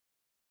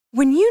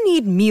When you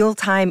need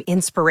mealtime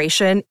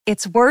inspiration,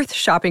 it's worth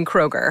shopping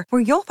Kroger,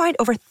 where you'll find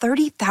over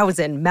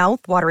 30,000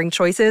 mouth-watering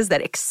choices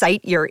that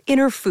excite your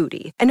inner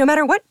foodie. And no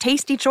matter what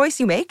tasty choice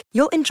you make,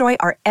 you'll enjoy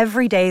our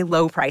everyday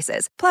low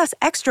prices, plus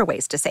extra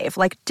ways to save,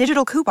 like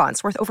digital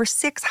coupons worth over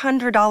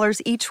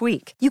 $600 each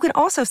week. You can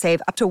also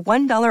save up to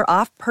 $1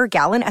 off per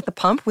gallon at the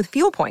pump with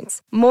fuel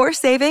points. More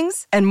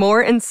savings and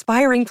more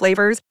inspiring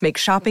flavors make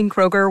shopping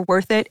Kroger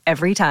worth it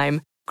every time.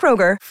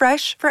 Kroger,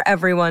 fresh for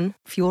everyone.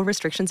 Fuel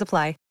restrictions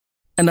apply.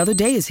 Another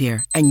day is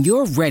here, and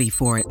you're ready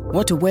for it.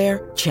 What to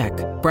wear? Check.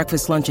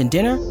 Breakfast, lunch, and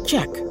dinner?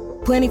 Check.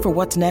 Planning for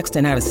what's next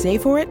and how to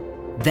save for it?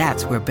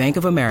 That's where Bank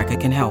of America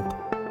can help.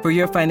 For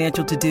your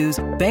financial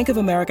to-dos, Bank of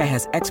America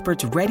has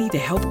experts ready to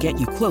help get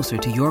you closer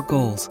to your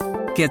goals.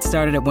 Get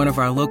started at one of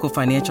our local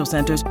financial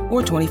centers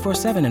or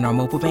 24/7 in our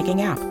mobile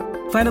banking app.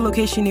 Find a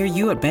location near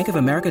you at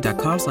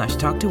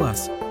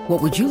bankofamerica.com/talktous. What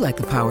would you like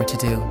the power to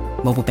do?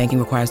 Mobile banking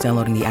requires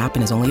downloading the app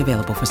and is only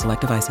available for select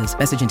devices.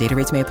 Message and data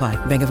rates may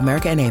apply. Bank of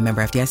America N.A.,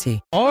 member FDIC.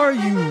 Are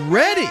you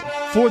ready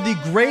for the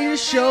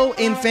greatest show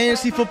in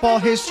fantasy football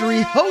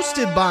history,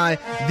 hosted by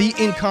the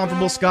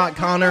incomparable Scott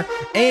Connor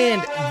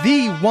and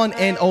the one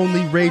and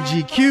only Ray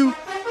GQ?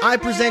 I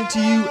present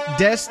to you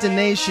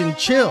Destination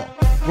Chill,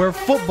 where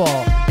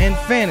football and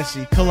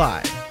fantasy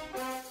collide.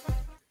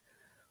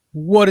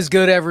 What is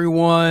good,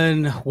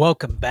 everyone?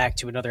 Welcome back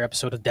to another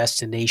episode of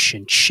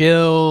Destination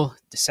Chill,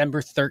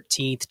 December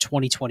 13th,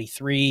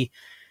 2023,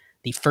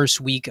 the first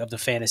week of the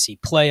fantasy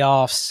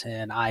playoffs,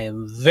 and I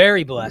am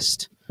very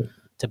blessed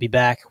to be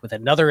back with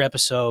another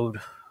episode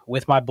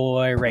with my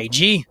boy, Ray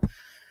G.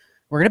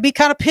 We're going to be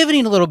kind of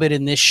pivoting a little bit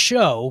in this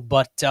show,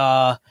 but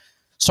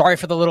sorry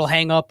for the little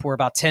hang-up. We're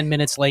about 10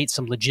 minutes late,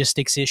 some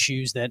logistics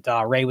issues that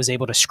Ray was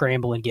able to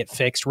scramble and get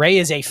fixed. Ray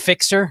is a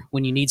fixer.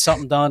 When you need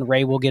something done,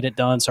 Ray will get it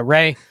done. So,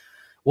 Ray,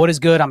 what is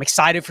good? I'm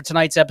excited for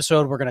tonight's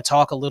episode. We're going to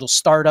talk a little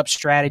startup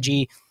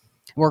strategy.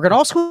 We're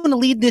also going to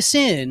lead this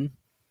in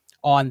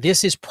on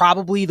this is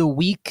probably the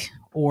week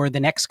or the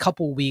next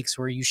couple weeks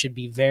where you should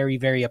be very,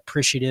 very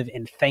appreciative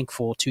and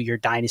thankful to your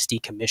Dynasty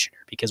commissioner,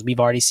 because we've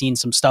already seen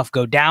some stuff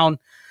go down.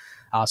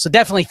 So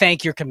definitely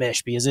thank your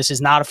commish, because this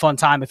is not a fun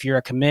time if you're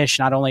a commish.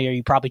 Not only are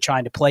you probably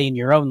trying to play in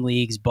your own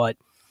leagues, but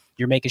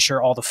you're making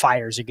sure all the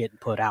fires are getting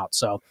put out.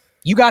 So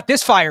you got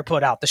this fire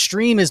put out. The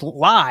stream is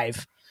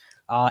live.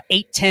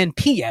 8:10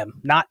 p.m.,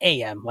 not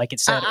a.m., like it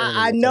said earlier.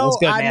 I know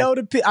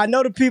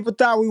the people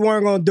thought we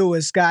weren't going to do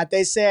it, Scott.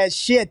 They said,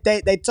 shit,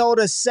 they told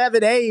us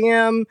 7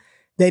 a.m.,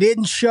 they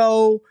didn't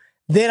show.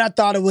 Then I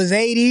thought it was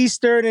 8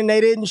 Eastern, and they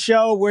didn't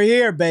show. We're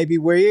here, baby.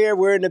 We're here.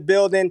 We're in the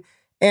building.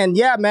 And,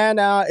 yeah, man,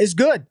 it's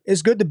good.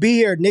 It's good to be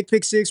here. Nick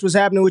Pick Six was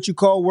happening with you,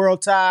 Cole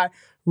World Tie.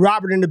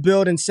 Robert in the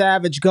building,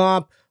 Savage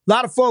Gump. A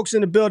lot of folks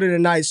in the building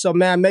tonight. So,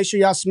 man, make sure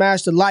y'all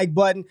smash the like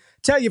button.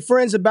 Tell your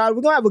friends about it.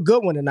 We're going to have a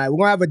good one tonight. We're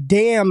going to have a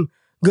damn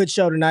good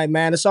show tonight,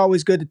 man. It's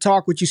always good to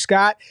talk with you,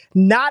 Scott.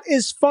 Not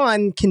as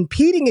fun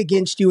competing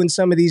against you in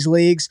some of these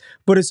leagues,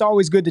 but it's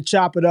always good to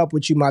chop it up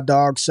with you, my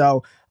dog.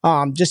 So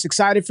just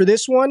excited for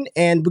this one,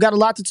 and we got a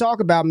lot to talk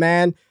about,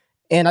 man.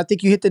 And I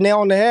think you hit the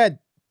nail on the head.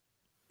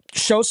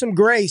 Show some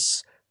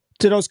grace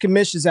to those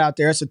commissions out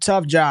there. It's a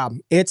tough job.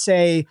 It's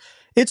a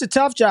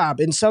tough job,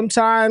 and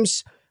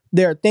sometimes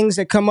there are things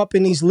that come up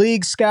in these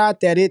leagues, Scott,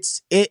 that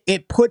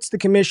it puts the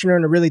commissioner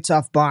in a really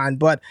tough bind.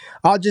 But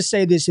I'll just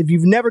say this. If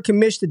you've never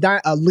commissioned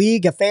a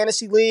league, a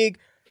fantasy league,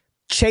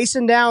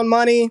 chasing down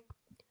money,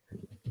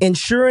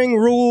 ensuring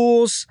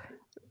rules,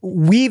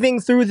 weaving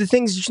through the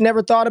things that you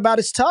never thought about,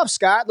 it's tough,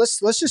 Scott.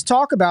 Let's just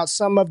talk about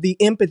some of the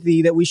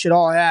empathy that we should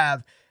all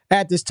have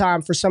at this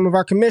time for some of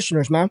our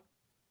commissioners, man.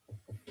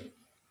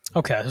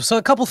 Okay, so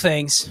a couple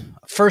things.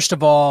 First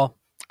of all,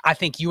 I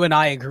think you and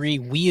I agree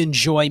we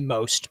enjoy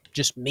most,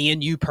 just me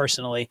and you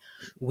personally,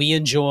 we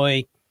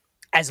enjoy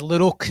as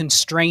little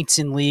constraints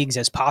in leagues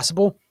as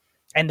possible.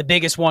 And the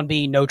biggest one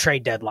being no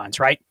trade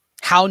deadlines, right?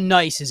 How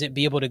nice is it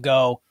be able to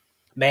go,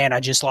 man, I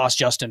just lost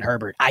Justin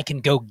Herbert. I can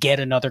go get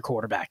another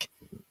quarterback.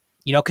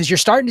 You know, because you're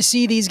starting to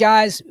see these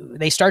guys,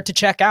 they start to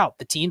check out.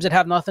 The teams that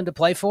have nothing to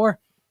play for,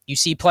 you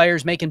see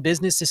players making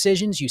business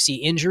decisions, you see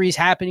injuries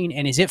happening.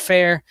 And is it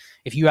fair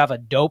if you have a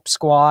dope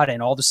squad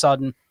and all of a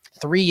sudden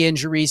 3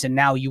 injuries and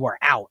now you are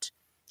out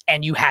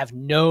and you have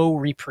no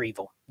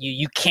retrieval?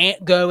 You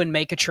can't go and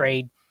make a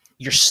trade.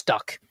 You're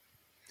stuck.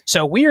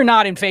 So we are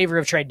not in favor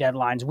of trade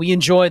deadlines. We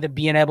enjoy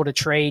being able to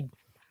trade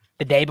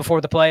the day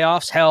before the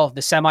playoffs, hell,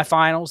 the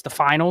semifinals, the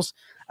finals,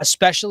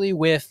 especially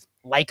with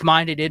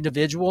like-minded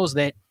individuals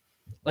that,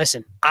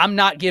 listen, I'm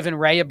not giving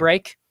Ray a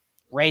break.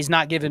 Ray's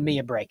not giving me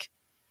a break.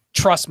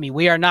 Trust me,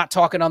 we are not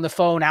talking on the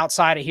phone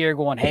outside of here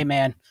going, hey,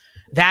 man,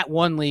 that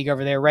one league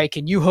over there, Ray,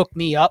 can you hook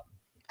me up?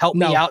 Help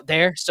me out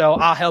there, so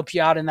I'll help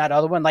you out in that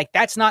other one. Like,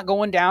 that's not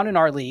going down in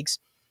our leagues.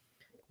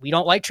 We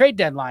don't like trade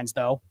deadlines,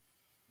 though.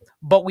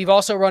 But we've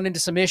also run into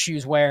some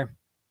issues where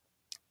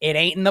it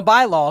ain't in the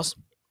bylaws.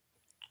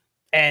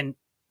 And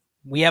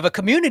we have a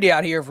community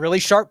out here of really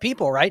sharp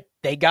people, right?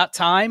 They got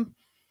time.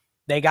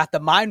 They got the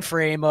mind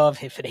frame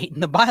of, if it ain't in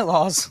the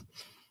bylaws,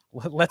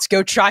 let's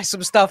go try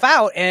some stuff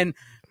out. And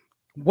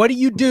What do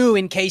you do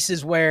in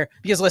cases where,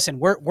 because listen,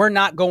 we're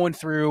not going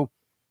through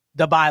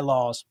the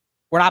bylaws.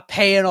 We're not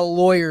paying a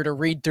lawyer to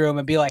read through them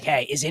and be like,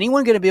 hey, is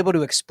anyone going to be able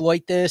to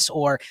exploit this?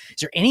 Or is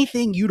there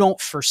anything you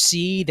don't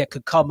foresee that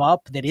could come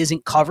up that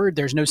isn't covered?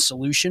 There's no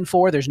solution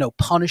for, there's no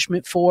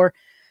punishment for.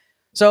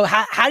 So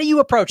how do you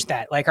approach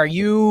that? Like, are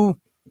you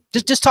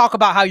just talk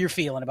about how you're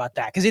feeling about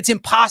that? Because it's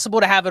impossible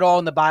to have it all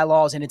in the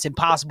bylaws and it's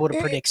impossible to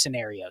predict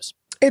scenarios.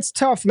 It's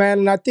tough, man.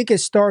 And I think it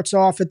starts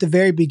off at the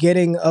very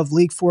beginning of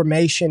league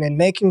formation and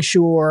making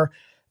sure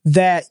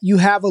that you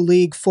have a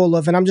league full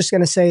of, and I'm just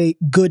going to say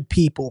good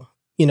people,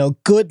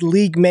 good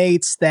league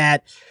mates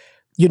that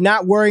you're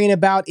not worrying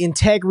about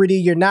integrity.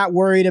 You're not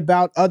worried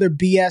about other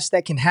BS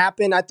that can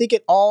happen. I think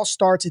it all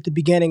starts at the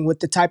beginning with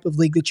the type of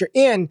league that you're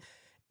in.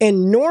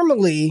 And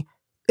normally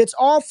it's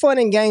all fun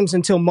and games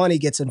until money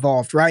gets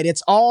involved, right?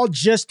 It's all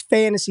just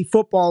fantasy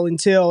football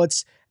until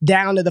it's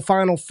down to the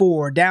final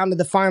four, down to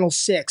the final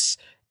six,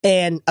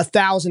 and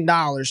 $1,000,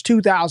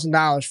 $2,000,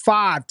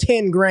 $5,000,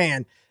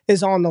 $10,000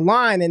 is on the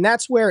line. And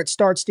that's where it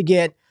starts to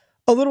get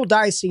a little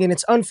dicey. And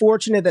it's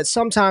unfortunate that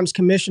sometimes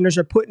commissioners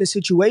are put in a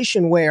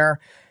situation where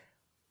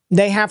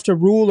they have to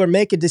rule or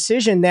make a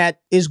decision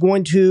that is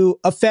going to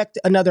affect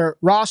another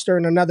roster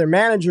and another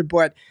manager.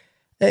 But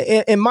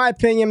in my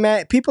opinion,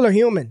 Matt, people are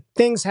human.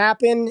 Things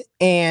happen.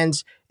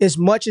 And as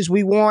much as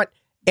we want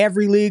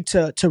every league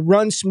to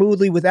run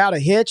smoothly without a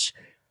hitch,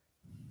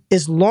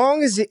 as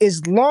long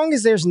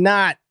as there's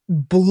not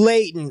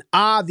blatant,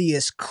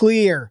 obvious,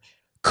 clear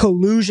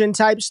collusion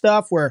type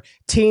stuff where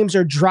teams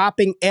are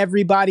dropping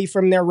everybody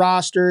from their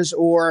rosters,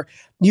 or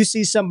you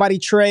see somebody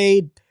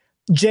trade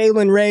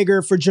Jalen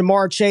Reagor for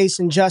Jamar Chase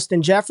and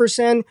Justin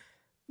Jefferson,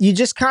 you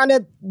just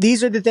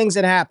these are the things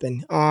that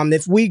happen.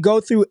 If we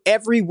go through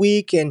every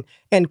week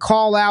and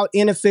call out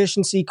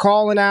inefficiency,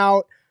 calling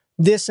out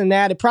this and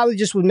that, it probably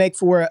just would make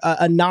for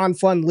a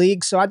non-fun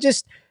league. So I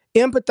just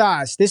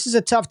empathize. This is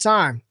a tough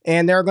time,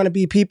 and there are going to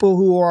be people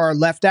who are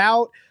left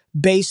out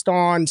based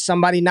on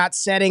somebody not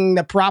setting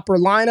the proper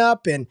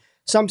lineup, and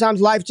sometimes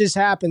life just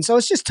happens. So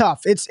it's just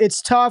tough.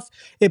 It's tough.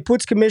 It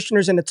puts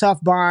commissioners in a tough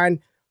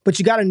bind, but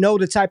you got to know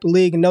the type of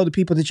league and know the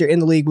people that you're in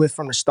the league with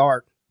from the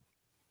start.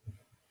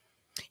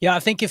 Yeah, I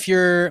think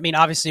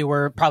obviously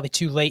we're probably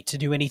too late to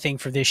do anything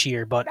for this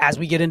year, but as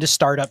we get into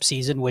startup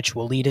season, which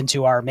will lead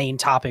into our main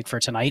topic for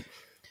tonight,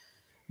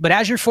 but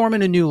as you're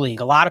forming a new league,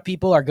 a lot of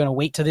people are going to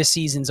wait till this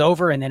season's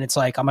over, and then it's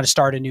like, I'm going to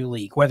start a new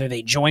league, whether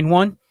they join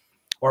one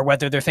or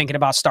whether they're thinking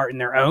about starting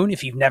their own.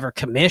 If you've never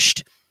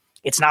commissioned,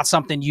 it's not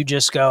something you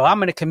just go, I'm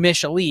going to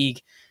commission a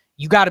league.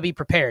 You got to be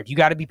prepared. You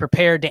got to be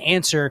prepared to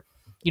answer,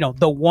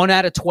 the 1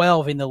 out of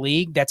 12 in the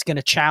league that's going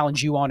to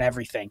challenge you on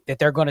everything, that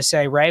they're going to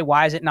say, Ray,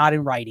 why is it not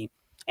in writing?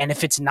 And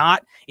if it's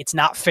not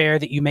fair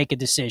that you make a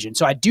decision.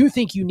 So I do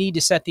think you need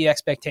to set the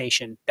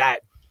expectation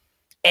that,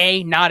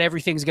 not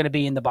everything's going to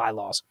be in the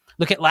bylaws.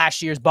 Look at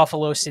last year's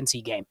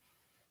Buffalo-Cincy game.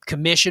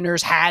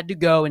 Commissioners had to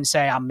go and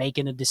say, I'm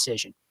making a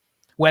decision.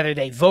 Whether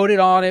they voted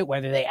on it,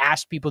 whether they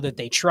asked people that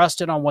they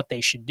trusted on what they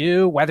should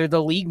do, whether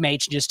the league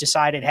mates just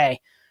decided, hey,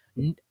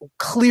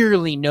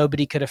 clearly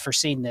nobody could have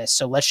foreseen this,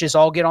 so let's just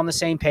all get on the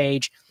same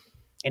page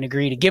and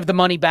agree to give the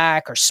money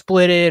back or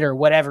split it or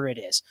whatever it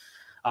is.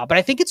 But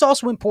I think it's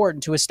also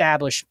important to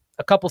establish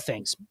a couple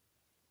things.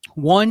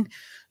 One,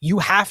 you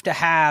have to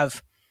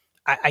have,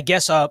 I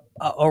guess, a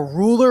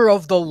ruler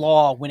of the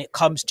law when it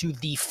comes to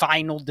the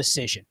final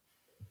decision.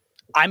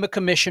 I'm a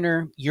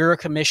commissioner. You're a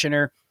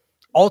commissioner.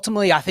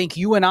 Ultimately, I think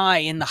you and I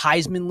in the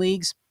Heisman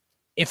leagues,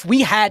 if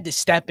we had to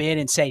step in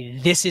and say,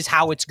 this is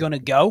how it's going to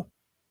go,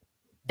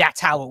 that's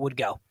how it would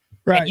go.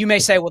 Right. And you may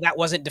say, well, that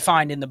wasn't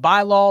defined in the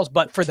bylaws,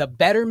 but for the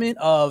betterment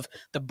of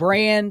the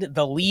brand,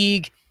 the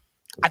league,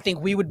 I think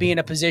we would be in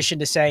a position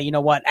to say, you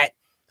know what,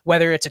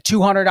 whether it's a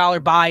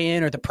 $200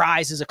 buy-in or the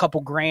prize is a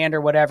couple grand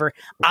or whatever,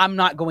 I'm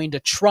not going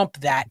to trump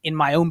that in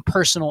my own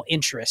personal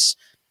interests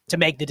to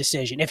make the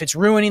decision. If it's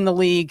ruining the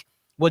league,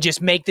 we'll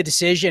just make the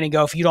decision and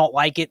go, if you don't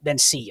like it, then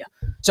see ya.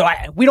 So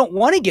we don't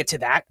want to get to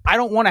that. I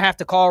don't want to have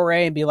to call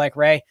Ray and be like,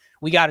 Ray,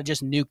 we got to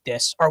just nuke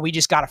this, or we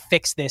just got to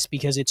fix this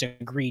because it's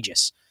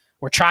egregious.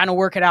 We're trying to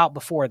work it out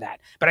before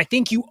that. But I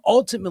think you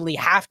ultimately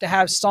have to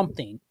have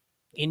something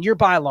in your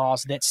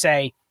bylaws that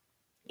say,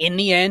 in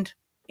the end,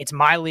 it's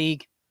my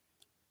league.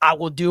 I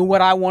will do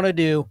what I want to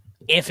do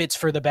if it's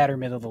for the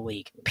betterment of the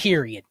league,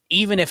 period.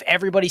 Even if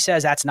everybody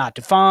says that's not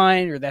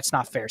defined or that's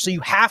not fair. So you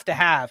have to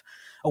have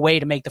a way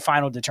to make the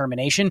final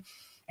determination.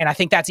 And I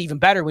think that's even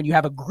better when you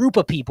have a group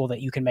of people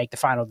that you can make the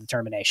final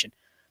determination.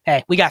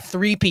 Hey, we got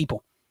 3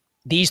 people.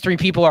 These 3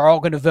 people are all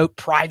going to vote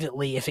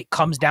privately if it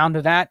comes down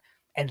to that,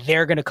 and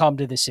they're going to come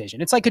to a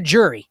decision. It's like a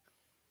jury.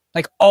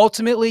 Like,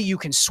 ultimately, you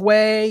can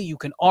sway, you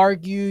can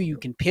argue, you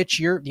can pitch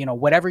your,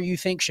 whatever you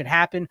think should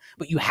happen,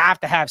 but you have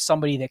to have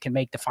somebody that can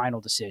make the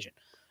final decision.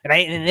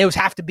 And those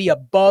have to be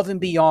above and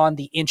beyond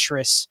the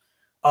interests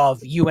of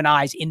you and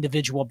I's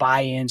individual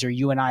buy-ins or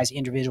you and I's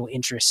individual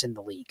interests in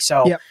the league.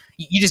 So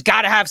You just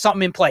got to have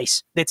something in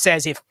place that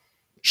says if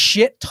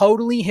shit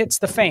totally hits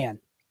the fan,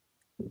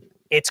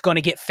 it's going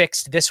to get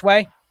fixed this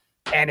way.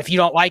 And if you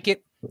don't like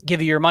it,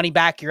 give you your money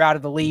back, you're out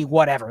of the league,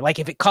 whatever. Like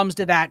if it comes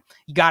to that,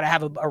 you got to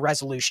have a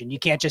resolution. You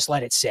can't just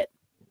let it sit.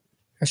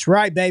 That's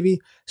right, baby.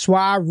 That's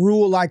why I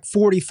rule like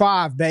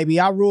 45, baby.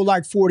 I rule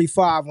like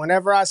 45.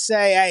 Whenever I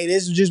say, hey,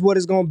 this is just what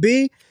it's going to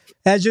be,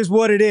 that's just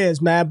what it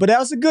is, man. But that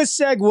was a good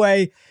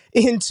segue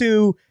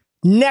into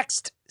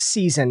next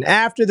season,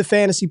 after the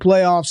fantasy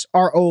playoffs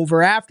are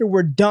over, after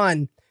we're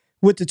done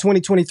with the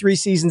 2023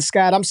 season.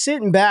 Scott, I'm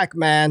sitting back,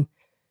 man,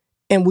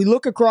 and we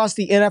look across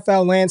the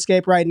NFL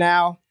landscape right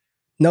now.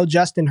 No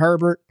Justin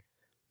Herbert,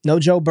 no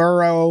Joe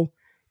Burrow.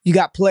 You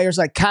got players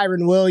like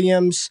Kyron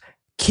Williams,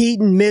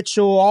 Keaton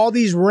Mitchell, all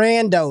these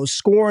randos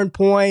scoring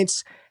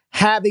points,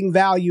 having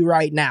value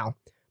right now.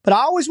 But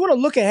I always want to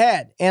look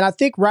ahead, and I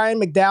think Ryan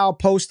McDowell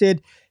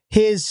posted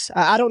his,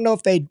 I don't know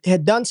if they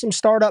had done some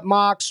startup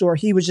mocks or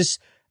he was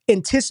just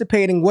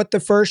anticipating what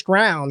the first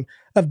round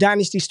of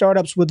Dynasty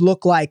startups would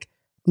look like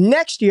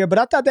next year. But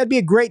I thought that'd be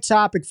a great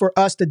topic for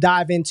us to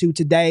dive into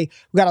today.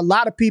 We got a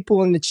lot of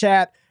people in the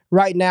chat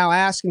right now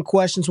asking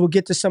questions. We'll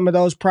get to some of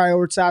those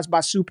prioritized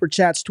by super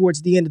chats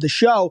towards the end of the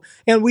show.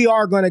 And we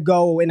are going to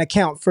go and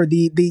account for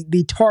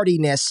the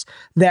tardiness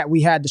that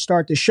we had to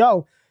start the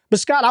show. But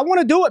Scott, I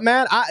want to do it,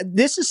 man.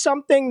 This is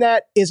something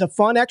that is a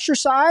fun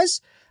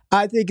exercise.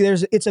 I think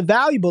it's a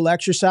valuable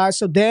exercise.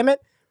 So damn it,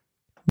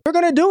 we're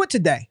going to do it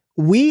today.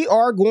 We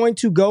are going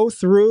to go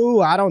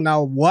through, I don't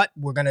know what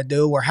we're going to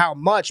do or how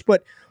much,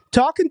 but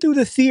talking through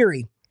the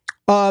theory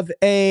of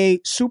a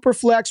super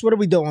flex. What are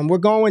we doing? We're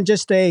going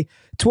just a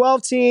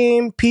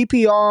 12-team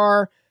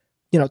PPR,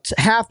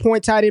 half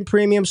point tight end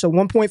premium, so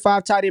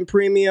 1.5 tight end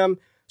premium,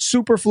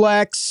 super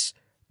flex,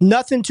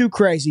 nothing too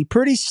crazy,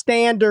 pretty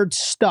standard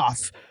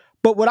stuff.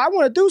 But what I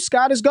want to do,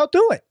 Scott, is go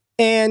through it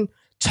and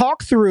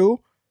talk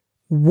through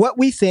what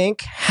we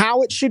think,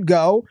 how it should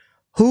go,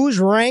 who's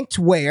ranked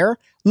where.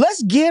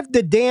 Let's give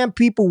the damn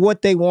people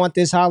what they want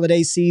this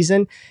holiday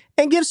season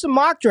and give some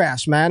mock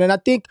drafts, man. And I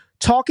think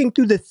talking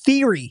through the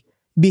theory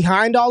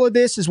behind all of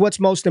this is what's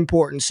most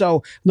important.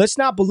 So let's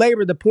not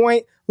belabor the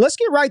point. Let's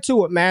get right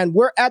to it, man.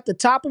 We're at the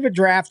top of a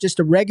draft, just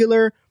a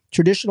regular,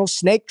 traditional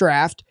snake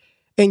draft,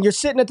 and you're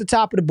sitting at the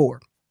top of the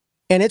board.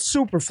 And it's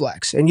super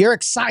flex, and you're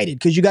excited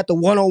because you got the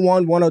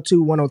 101,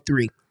 102,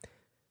 103.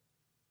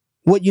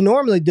 What you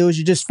normally do is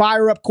you just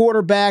fire up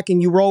quarterback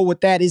and you roll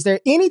with that. Is there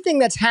anything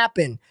that's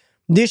happened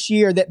this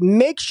year that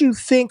makes you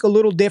think a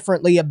little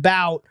differently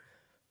about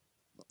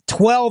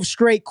 12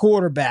 straight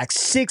quarterbacks,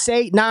 6,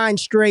 8, 9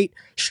 straight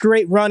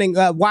running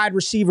wide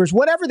receivers,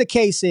 whatever the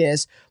case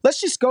is? Let's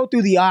just go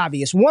through the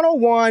obvious.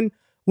 101,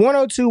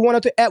 102,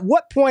 103. At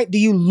what point do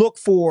you look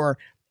for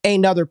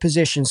another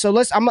position? So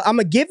I'm going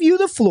to give you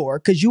the floor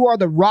because you are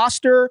the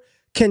roster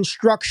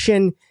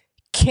construction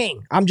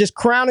king. I'm just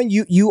crowning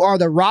you. You are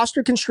the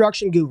roster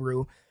construction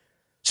guru.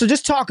 So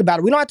just talk about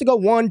it. We don't have to go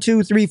 1,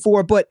 2, 3,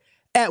 4, but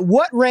at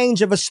what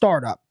range of a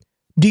startup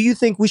do you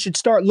think we should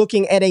start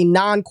looking at a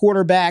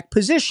non-quarterback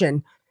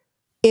position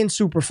in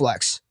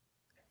Superflex?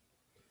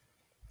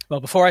 Well,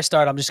 before I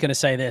start, I'm just going to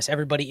say this.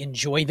 Everybody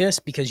enjoy this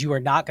because you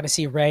are not going to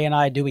see Ray and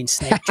I doing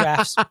snake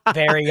drafts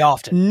very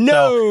often.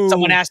 No. So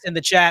someone asked in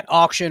the chat,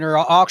 auction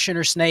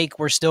or snake.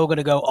 We're still going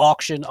to go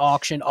auction.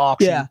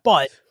 Yeah.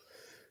 But,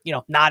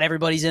 not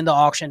everybody's into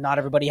auction. Not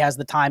everybody has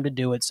the time to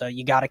do it. So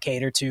you got to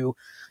cater to,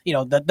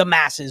 the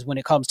masses when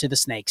it comes to the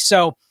snakes.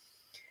 So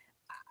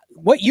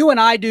what you and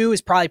I do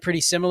is probably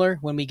pretty similar.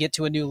 When we get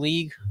to a new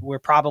league, we're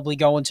probably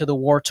going to the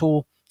war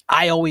tool.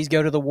 I always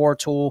go to the war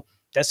tool,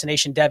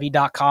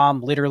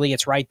 destinationdevy.com. Literally,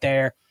 it's right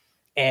there.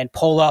 And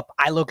pull up,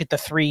 I look at the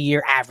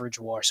 3-year average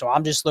war. So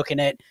I'm just looking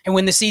at, and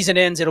when the season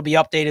ends, it'll be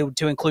updated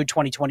to include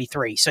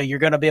 2023. So you're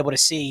going to be able to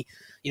see,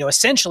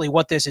 essentially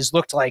what this has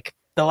looked like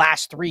the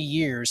last 3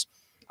 years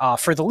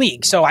for the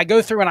league. So I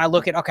go through and I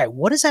look at, okay,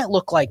 what does that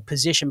look like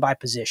position by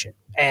position?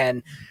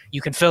 And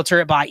you can filter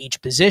it by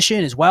each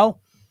position as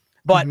well.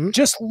 But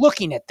just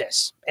looking at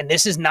this, and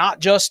this is not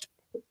just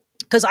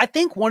because I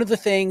think one of the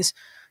things,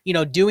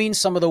 doing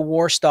some of the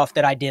war stuff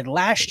that I did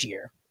last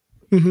year,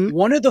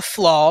 one of the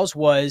flaws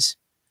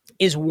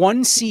is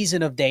one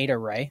season of data,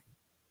 Ray,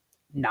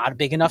 not a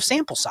big enough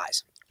sample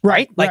size,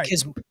 right? Like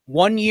his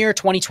 1 year,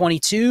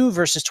 2022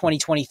 versus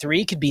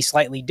 2023 could be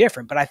slightly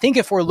different. But I think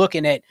if we're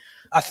looking at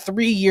a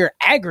 3-year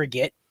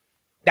aggregate,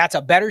 that's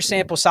a better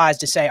sample size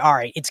to say, all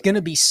right, it's going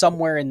to be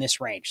somewhere in this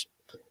range.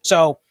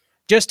 So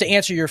just to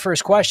answer your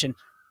first question,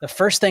 the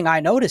first thing I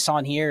notice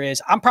on here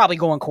is I'm probably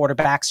going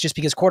quarterbacks just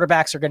because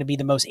quarterbacks are going to be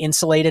the most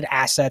insulated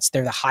assets.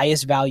 They're the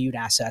highest valued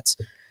assets.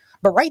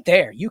 But right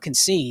there, you can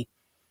see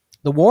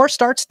the war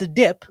starts to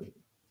dip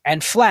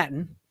and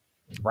flatten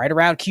right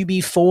around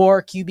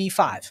QB4,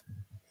 QB5.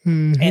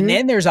 And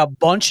then there's a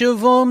bunch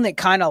of them that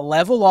kind of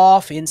level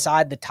off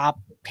inside the top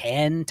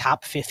 10,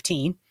 top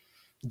 15,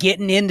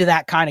 getting into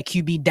that kind of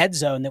QB dead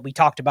zone that we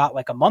talked about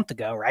like a month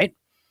ago, right?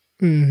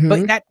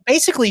 But that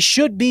basically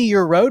should be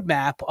your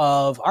roadmap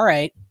of, all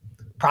right,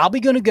 probably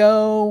going to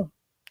go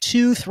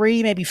 2,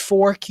 3, maybe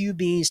 4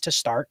 QBs to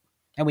start.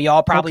 And we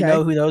all probably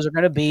know who those are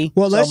going to be.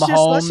 Well,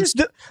 let's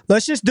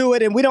just do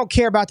it. And we don't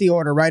care about the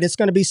order, right? It's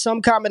going to be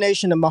some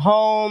combination of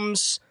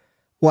Mahomes,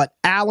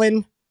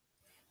 Allen.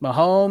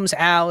 Mahomes,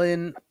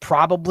 Allen,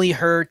 probably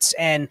Hurts.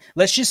 And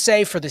let's just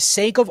say, for the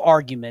sake of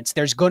arguments,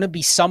 there's going to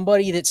be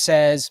somebody that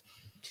says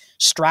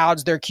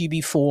Stroud's their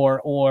QB4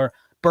 or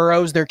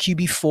Burrow's their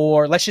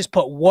QB4. Let's just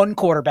put one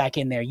quarterback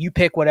in there. You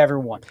pick whatever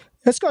one.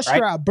 Let's go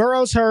Stroud. Right?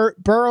 Burrow's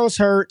hurt,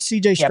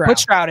 CJ Stroud. Yeah, put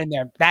Stroud in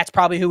there. That's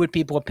probably who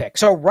people would pick.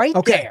 So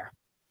there,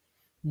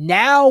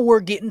 now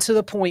we're getting to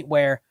the point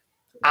where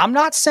I'm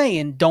not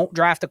saying don't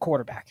draft a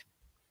quarterback.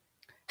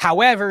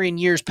 However, in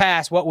years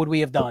past, what would we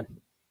have done?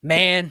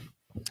 Man,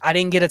 I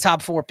didn't get a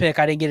top 4 pick.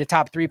 I didn't get a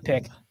top 3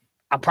 pick.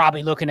 I'm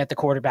probably looking at the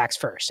quarterbacks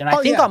first. And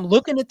I think I'm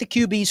looking at the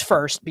QBs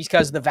first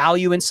because of the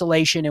value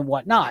insulation and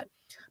whatnot.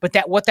 But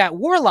what that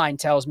war line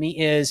tells me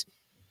is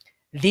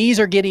these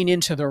are getting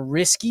into the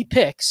risky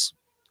picks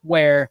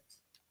where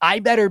I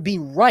better be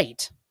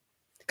right.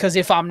 Because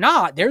if I'm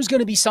not, there's going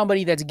to be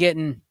somebody that's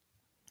getting,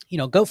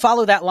 go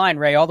follow that line,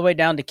 Ray, all the way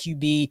down to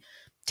QB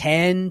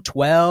 10,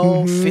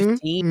 12,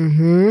 15.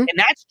 And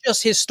that's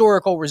just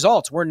historical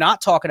results. We're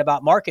not talking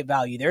about market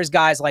value. There's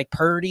guys like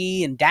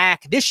Purdy and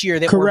Dak this year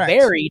that were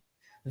buried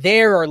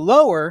there or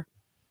lower,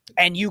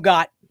 and you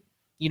got,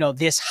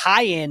 this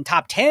high-end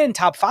top 10,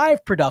 top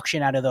 5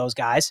 production out of those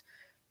guys,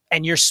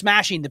 and you're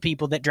smashing the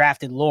people that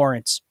drafted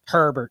Lawrence,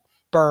 Herbert,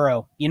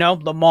 Burrow,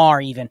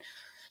 Lamar even.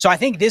 So I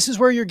think this is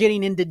where you're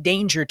getting into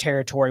danger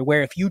territory,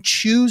 where if you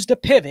choose to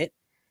pivot,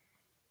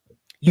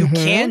 you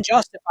can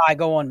justify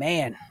going,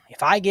 man,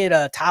 if I get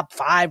a top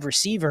 5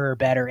 receiver or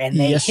better and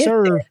they hit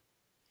there,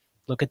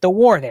 look at the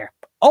war there.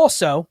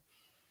 Also,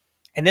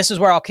 and this is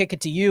where I'll kick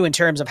it to you in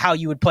terms of how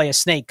you would play a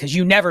snake, because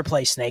you never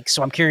play snakes,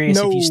 so I'm curious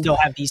if you still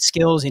have these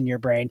skills in your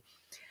brain.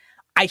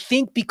 I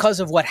think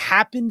because of what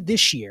happened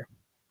this year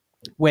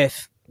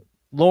with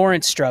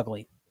Lawrence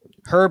struggling,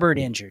 Herbert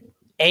injured,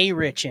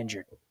 A-Rich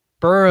injured,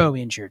 Burrow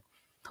injured,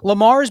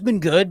 Lamar's been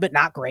good but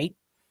not great,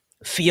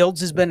 Fields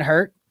has been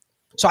hurt.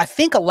 So I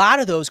think a lot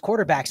of those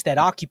quarterbacks that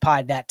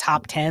occupied that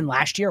top 10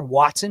 last year,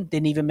 Watson,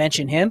 didn't even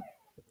mention him,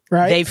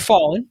 they've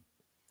fallen.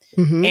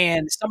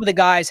 And some of the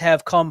guys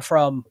have come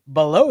from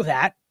below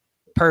that,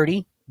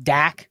 Purdy,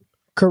 Dak,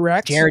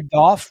 Jared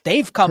Goff,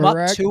 they've come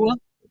up to him.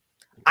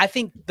 I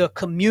think the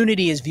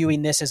community is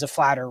viewing this as a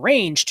flatter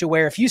range to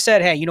where if you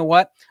said, hey, you know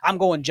what, I'm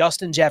going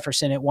Justin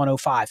Jefferson at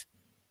 105.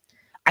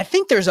 I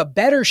think there's a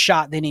better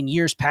shot than in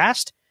years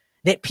past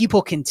that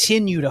people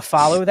continue to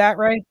follow that,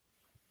 right?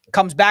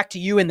 Comes back to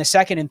you in the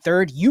second and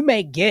third, you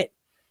may get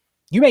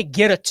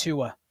a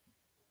Tua.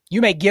 You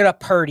may get a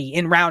Purdy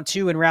in round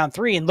 2 and round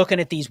 3, and looking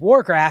at these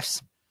war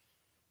graphs,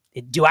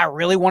 do I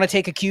really want to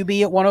take a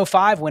QB at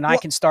 105 when I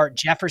can start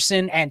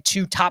Jefferson and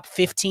 2 top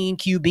 15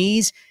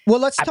 QBs?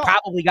 Well, I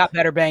probably got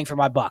better bang for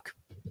my buck.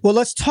 Well,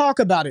 let's talk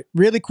about it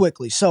really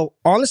quickly. So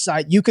on the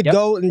site, you could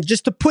go and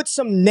just to put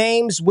some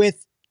names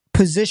with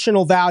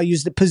positional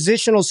values, the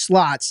positional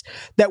slots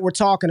that we're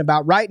talking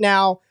about right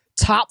now.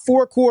 Top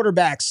 4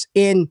 quarterbacks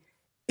in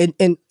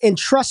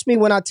trust me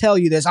when I tell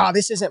you this.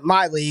 This isn't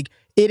my league.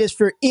 It is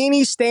for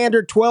any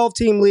standard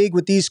 12-team league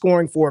with these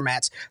scoring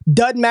formats.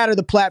 Doesn't matter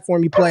the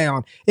platform you play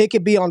on. It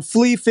could be on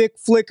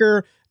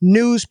Flickr,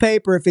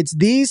 newspaper. If it's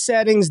these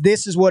settings,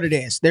 this is what it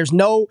is.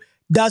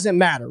 Doesn't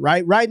matter,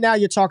 right? Right now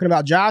you're talking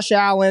about Josh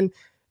Allen,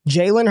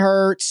 Jalen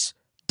Hurts,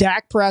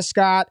 Dak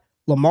Prescott,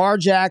 Lamar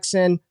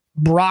Jackson,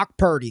 Brock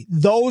Purdy.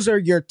 Those are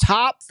your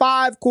top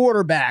 5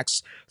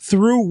 quarterbacks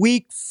through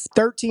week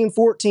 13,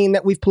 14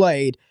 that we've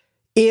played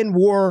in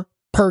war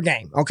per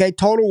game. Okay,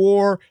 total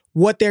war,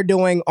 what they're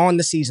doing on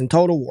the season,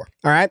 total war.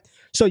 All right,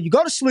 so you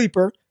go to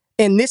Sleeper,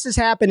 and this is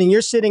happening.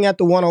 You're sitting at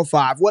the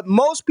 105. What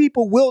most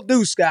people will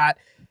do, Scott,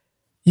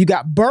 you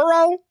got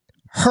Burrow,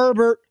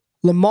 Herbert,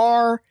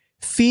 Lamar,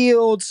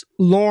 Fields,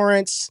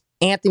 Lawrence,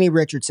 Anthony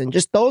Richardson.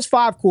 Just those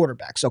 5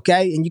 quarterbacks,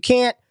 okay? And you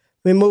can't,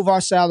 let me move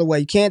our side of the way.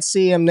 You can't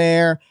see them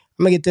there.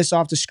 I'm going to get this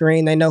off the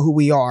screen. They know who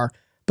we are.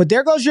 But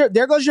there goes your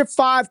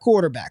 5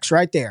 quarterbacks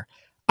right there.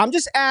 I'm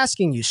just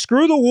asking you,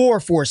 screw the war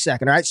for a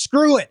second, all right?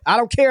 Screw it. I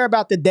don't care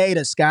about the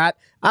data, Scott.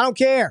 I don't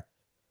care.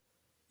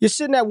 You're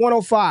sitting at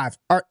 105.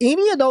 Are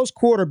any of those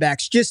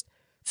quarterbacks just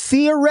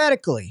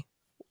theoretically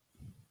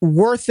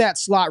worth that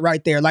slot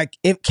right there? Like,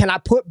 can I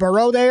put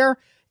Burrow there?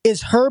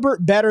 Is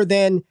Herbert better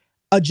than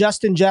a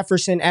Justin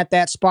Jefferson at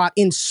that spot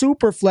in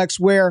Superflex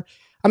where,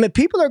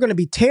 people are going to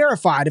be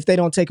terrified if they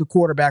don't take a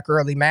quarterback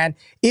early, man.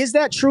 Is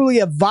that truly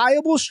a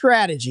viable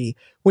strategy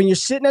when you're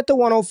sitting at the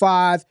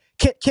 105?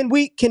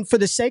 Can for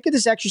the sake of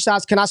this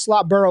exercise, can I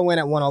slot Burrow in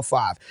at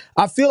 105?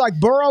 I feel like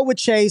Burrow with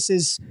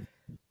Chase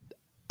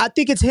I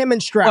think it's him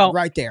and Stroud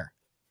right there.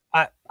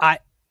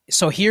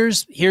 So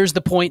here's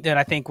the point that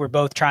I think we're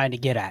both trying to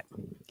get at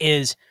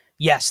is,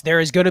 yes, there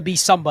is going to be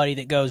somebody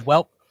that goes,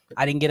 well,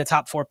 I didn't get a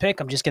top 4 pick.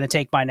 I'm just going to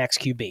take my next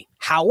QB.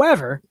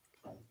 However,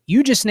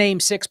 you just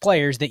named 6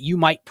 players that you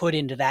might put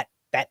into that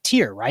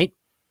tier, right?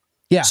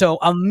 Yeah. So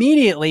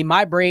immediately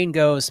my brain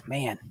goes,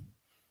 man,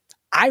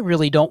 I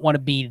really don't want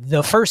to be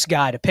the first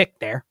guy to pick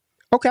there.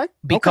 Okay.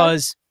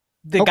 Because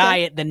the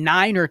guy at the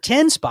 9 or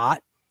 10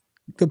 spot,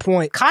 good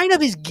point, kind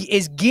of is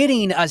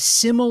getting a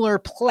similar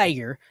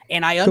player.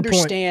 And I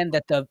understand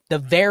that the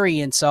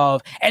variance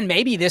of, and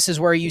maybe this is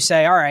where you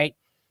say, all right,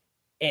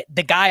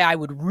 the guy I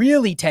would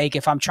really take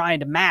if I'm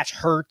trying to match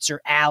Hurts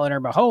or Allen or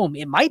Mahomes,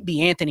 it might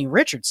be Anthony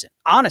Richardson,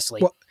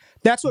 honestly. Well,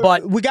 that's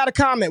what we got a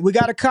comment. We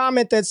got a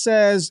comment that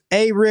says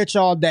A Rich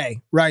all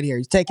day right here.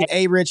 He's taking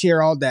A Rich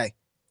here all day.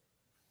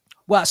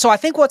 Well, so I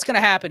think what's going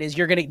to happen is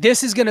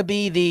this is going to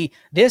be the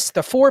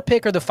 4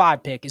 pick or the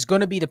 5 pick is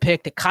going to be the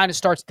pick that kind of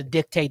starts to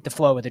dictate the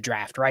flow of the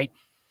draft, right?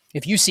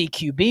 If you see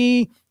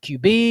QB,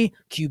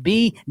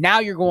 now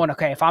you're going,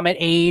 okay, if I'm at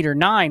 8 or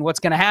 9,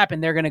 what's going to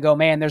happen? They're going to go,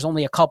 man, there's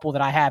only a couple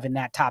that I have in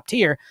that top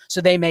tier,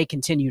 so they may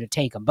continue to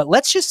take them. But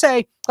let's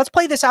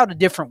play this out a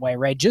different way,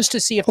 Ray, just to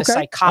see if the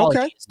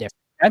psychology is different.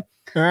 Okay?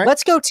 All right.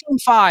 Let's go team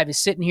 5 is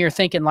sitting here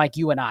thinking like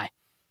you and I.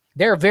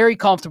 They're very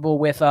comfortable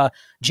with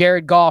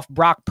Jared Goff,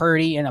 Brock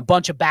Purdy, and a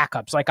bunch of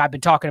backups like I've been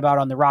talking about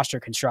on the roster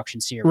construction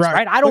series,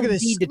 right? I don't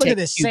need to take Look at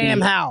this, Sam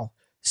Howell.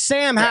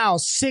 Sam Howell,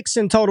 6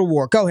 in total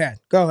war. Go ahead.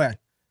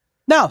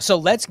 No, so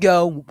let's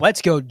go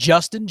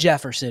Justin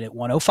Jefferson at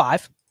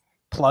 105.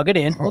 Plug it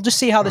in. We'll just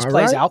see how this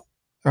plays out.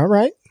 All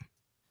right.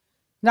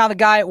 Now the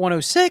guy at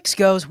 106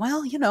 goes,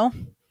 well,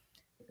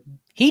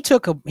 he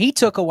took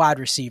a wide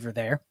receiver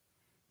there.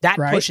 That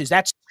pushes.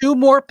 That's 2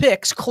 more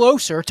picks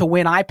closer to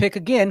when I pick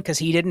again because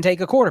he didn't take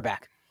a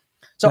quarterback.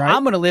 So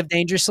I'm going to live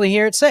dangerously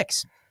here at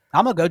 6.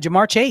 I'm going to go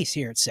Jamar Chase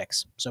here at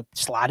 6. So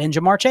slide in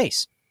Jamar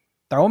Chase.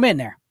 Throw him in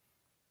there.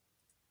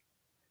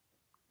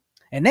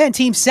 And then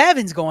Team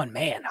 7's going,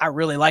 man, I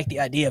really like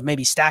the idea of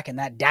maybe stacking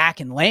that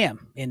Dak and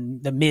Lamb in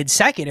the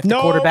mid-second if the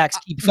quarterbacks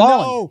keep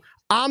falling. No,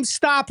 I'm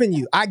stopping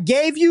you. I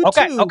gave you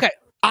 2. Okay.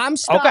 I'm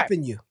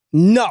stopping you.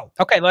 No.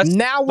 Okay, let's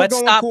going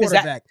stop.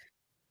 quarterback.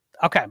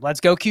 Okay, let's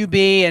go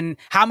QB. And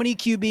how many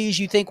QBs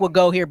you think will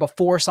go here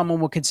before someone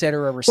will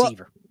consider a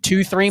receiver?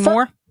 2, 3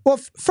 more? Well,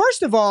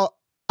 first of all,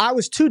 I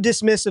was too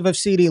dismissive of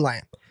CeeDee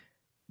Lamb.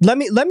 Let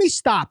me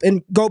stop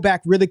and go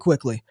back really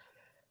quickly.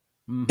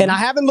 Mm-hmm. And I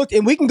haven't looked,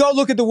 and we can go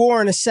look at the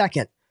war in a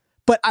second.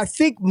 But I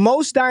think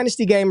most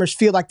Dynasty gamers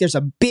feel like there's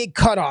a big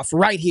cutoff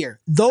right here.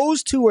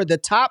 Those 2 are the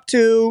top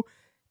 2,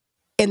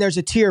 and there's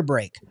a tier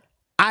break.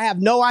 I have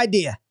no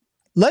idea.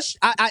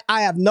 I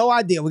have no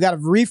idea. We got to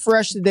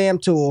refresh the damn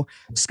tool.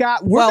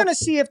 Scott, we're going to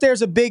see if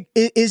there's a big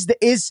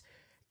is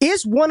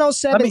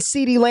 107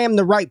 CeeDee Lamb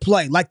the right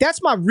play? Like,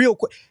 that's my real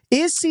question.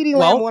 Is CeeDee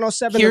Lamb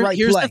 107 the right play?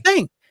 Here's the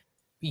thing.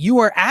 You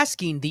are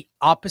asking the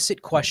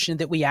opposite question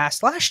that we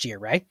asked last year,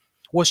 right?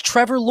 Was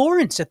Trevor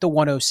Lawrence at the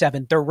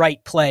 107 the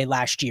right play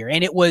last year?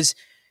 And it was,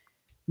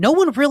 no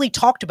one really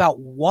talked about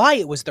why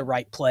it was the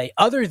right play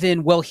other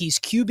than, well, he's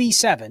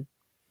QB7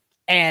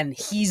 and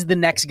he's the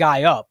next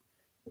guy up.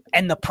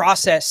 And the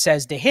process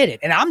says to hit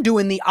it. And I'm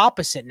doing the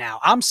opposite now.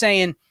 I'm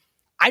saying,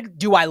 I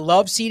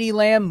love CeeDee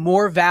Lamb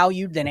more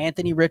valued than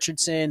Anthony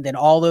Richardson, than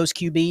all those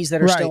QBs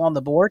that are still on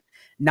the board?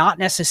 Not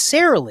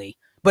necessarily.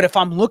 But if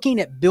I'm looking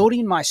at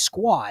building my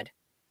squad,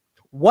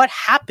 what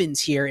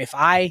happens here if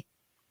I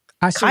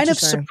kind of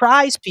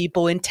surprise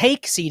people and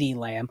take CeeDee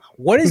Lamb?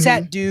 What does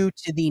that do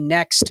to the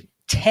next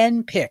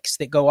 10 picks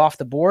that go off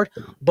the board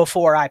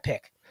before I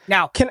pick?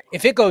 Now,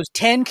 if it goes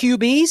 10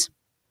 QBs,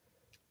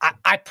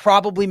 I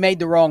probably made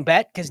the wrong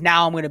bet because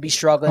now I'm going to be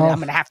struggling. I'm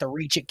going to have to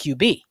reach at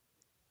QB.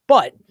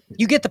 But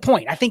you get the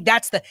point. I think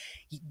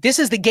this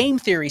is the game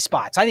theory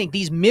spots. I think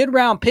these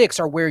mid-round picks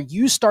are where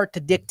you start to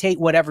dictate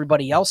what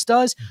everybody else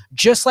does,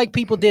 just like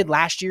people did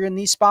last year in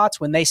these spots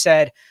when they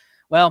said,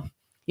 well,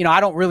 I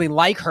don't really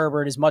like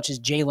Herbert as much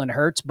as Jalen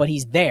Hurts, but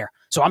he's there.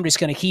 So I'm just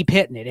going to keep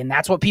hitting it. And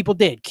that's what people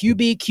did.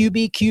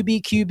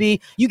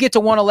 QB. You get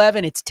to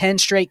 111, it's 10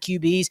 straight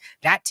QBs.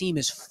 That team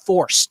is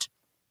forced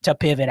to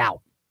pivot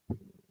out.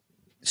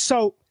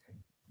 So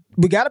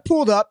we got it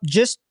pulled up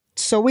just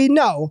so we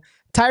know.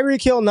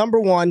 Tyreek Hill, number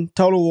 1,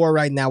 total war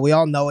right now. We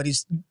all know it.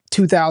 He's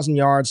 2,000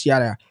 yards,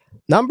 yada.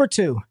 Number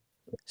 2,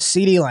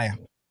 CeeDee Lamb.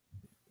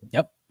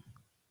 Yep.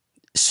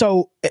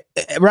 So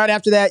right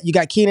after that, you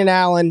got Keenan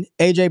Allen,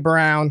 A.J.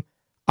 Brown,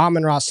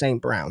 Amon-Ra St.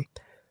 Brown.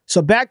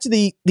 So back to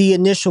the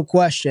initial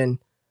question.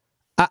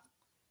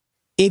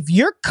 If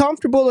you're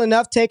comfortable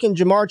enough taking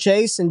Jamar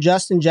Chase and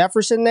Justin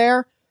Jefferson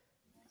there,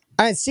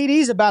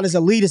 CeeDee's about as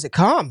elite as it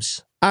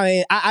comes. I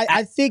mean,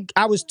 I think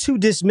I was too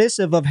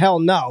dismissive of hell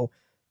no.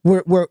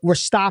 We're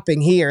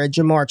stopping here at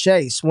Jamar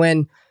Chase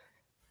when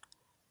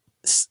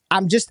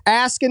I'm just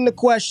asking the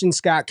question,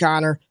 Scott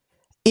Connor.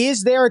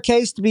 Is there a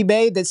case to be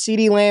made that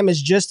CeeDee Lamb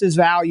is just as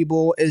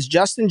valuable as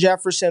Justin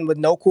Jefferson with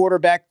no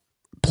quarterback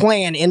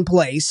plan in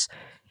place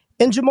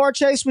and Jamar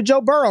Chase with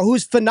Joe Burrow,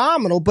 who's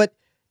phenomenal, but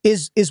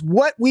is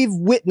what we've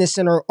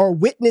witnessing or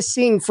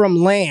witnessing from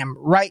Lamb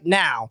right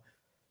now,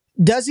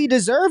 does he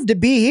deserve to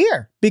be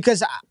here?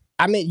 Because,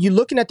 I mean, you're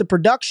looking at the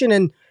production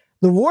and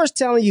the war's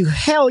telling you,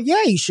 hell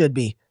yeah, he should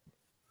be.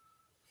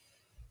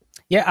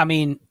 Yeah, I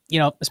mean,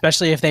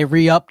 especially if they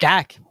re-up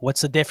Dak, what's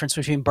the difference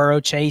between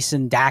Burrow, Chase,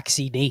 and Dak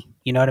CD?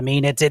 You know what I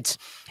mean?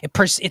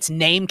 It's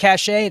name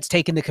cachet. It's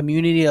taken the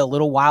community a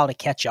little while to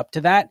catch up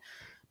to that.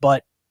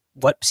 But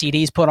what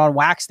CD's put on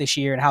wax this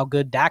year and how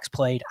good Dak's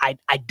played,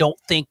 I don't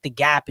think the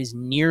gap is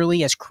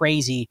nearly as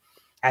crazy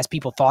as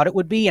people thought it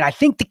would be. And I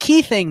think the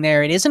key thing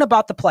there, it isn't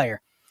about the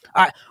player.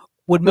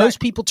 Would most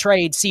people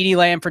trade CeeDee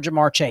Lamb for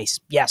Jamar Chase?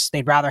 Yes,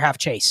 they'd rather have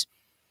Chase.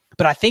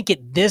 But I think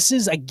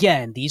these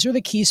are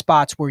the key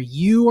spots where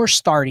you are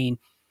starting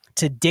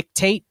to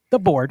dictate the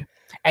board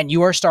and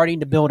you are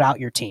starting to build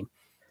out your team.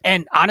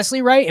 And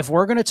honestly, Ray, if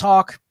we're going to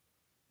talk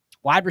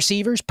wide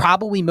receivers,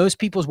 probably most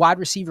people's wide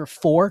receiver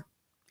 4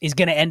 is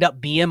going to end up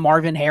being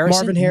Marvin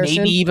Harrison,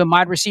 maybe even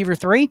wide receiver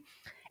 3.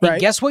 And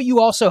guess what you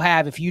also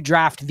have if you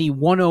draft the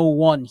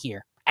 101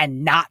 here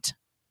and not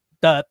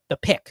the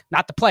pick,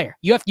 not the player.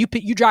 You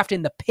draft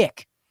in the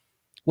pick.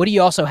 What do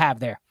you also have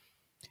there?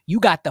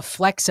 You got the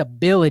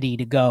flexibility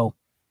to go,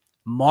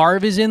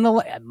 Marv is in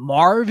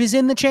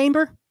the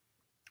chamber.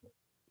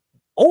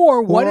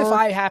 Or what if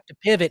I have to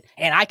pivot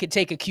and I could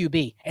take a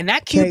QB? And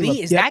that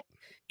QB,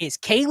 is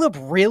Caleb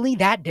really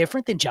that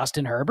different than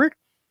Justin Herbert?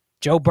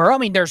 Joe Burrow? I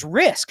mean, there's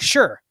risk,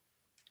 sure.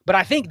 But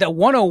I think the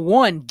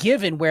 101,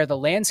 given where the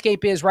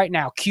landscape is right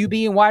now,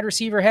 QB and wide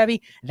receiver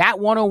heavy, that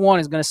 101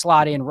 is going to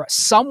slot in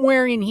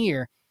somewhere in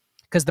here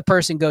because the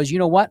person goes, you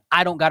know what?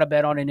 I don't got to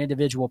bet on an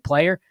individual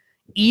player.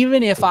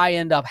 Even if I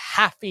end up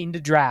having to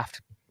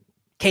draft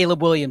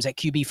Caleb Williams at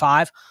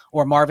QB5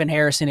 or Marvin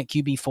Harrison at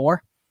QB4,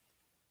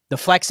 the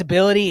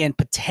flexibility and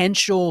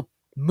potential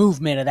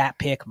movement of that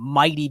pick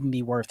might even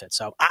be worth it.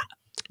 So,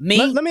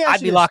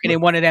 I'd be locking in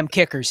one of them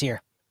kickers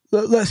here.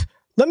 Let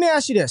me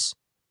ask you this.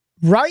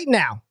 Right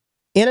now,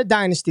 in a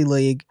Dynasty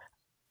League,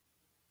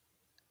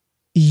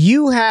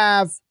 you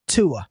have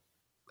Tua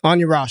on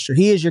your roster.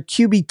 He is your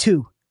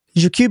QB2.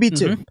 He's your QB2.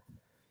 Mm-hmm.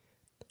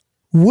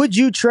 Would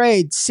you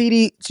trade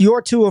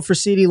your Tua for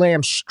CeeDee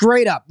Lamb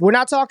straight up? We're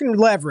not talking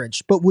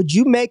leverage, but would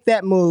you make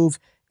that move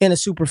in a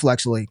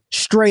Superflex league?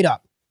 Straight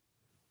up.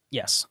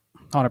 Yes,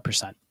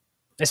 100%.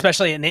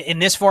 Especially in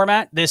this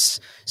format, this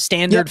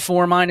standard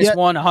 4 minus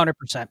 1,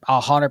 100%.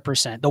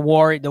 100%.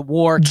 The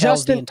war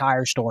tells the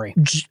entire story.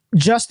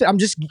 I'm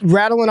just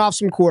rattling off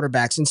some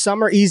quarterbacks, and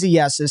some are easy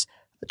yeses.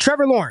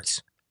 Trevor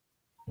Lawrence.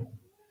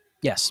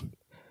 Yes.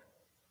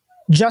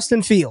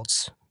 Justin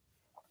Fields.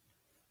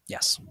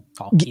 Yes.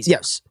 Easy.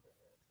 Yes.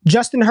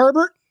 Justin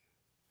Herbert.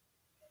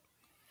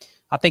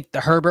 I think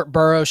the Herbert,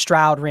 Burrow,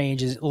 Stroud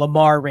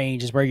Lamar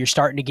range is where you're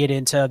starting to get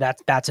into that.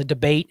 That's a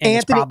debate, and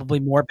it's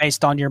probably more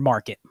based on your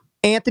market.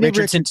 Anthony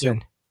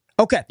Richardson.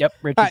 Okay. Yep,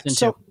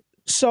 Richardson right,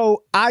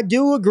 so I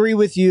do agree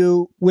with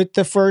you with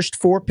the first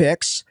 4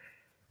 picks.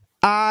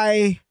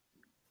 I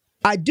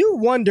do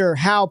wonder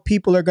how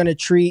people are going to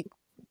treat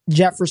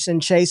Jefferson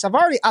Chase.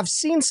 I've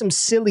seen some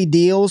silly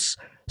deals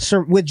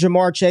with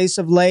Jamar Chase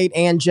of late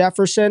and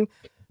Jefferson,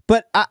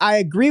 but I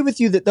agree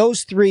with you that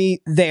those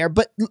 3 there.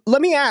 But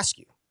let me ask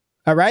you,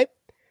 all right?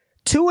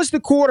 Tua's the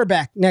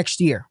quarterback next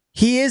year.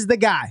 He is the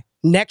guy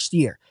next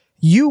year.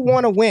 You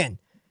want to win.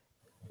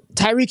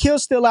 Tyreek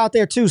Hill's still out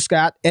there too,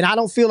 Scott, and I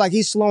don't feel like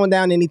he's slowing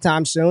down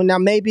anytime soon. Now,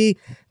 maybe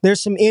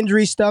there's some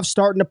injury stuff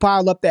starting to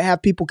pile up that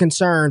have people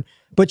concerned,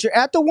 but you're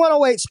at the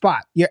 108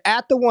 spot. You're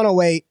at the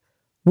 108.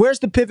 Where's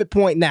the pivot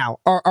point now?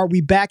 Are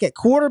we back at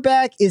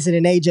quarterback? Is it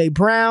an A.J.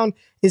 Brown?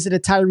 Is it a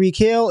Tyreek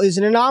Hill? Is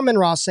it an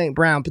Amon-Ra St.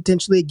 Brown?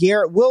 Potentially a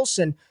Garrett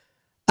Wilson?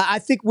 I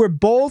think we're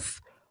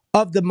both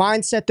of the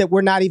mindset that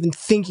we're not even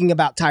thinking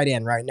about tight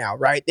end right now,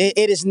 right?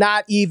 It is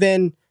not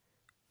even...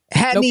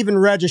 Hadn't even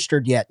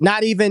registered yet.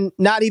 Not even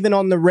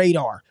on the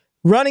radar.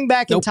 Running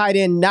back and tight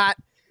end, not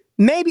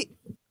maybe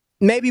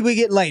we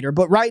get later,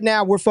 but right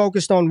now we're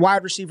focused on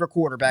wide receiver,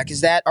 quarterback.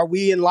 Are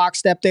we in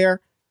lockstep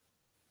there?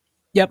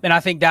 Yep, and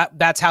I think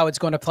that's how it's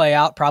going to play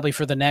out probably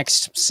for the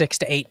next 6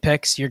 to 8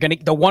 picks.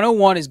 The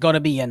 101 is going to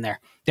be in there.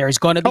 There is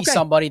going to be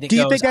somebody that goes,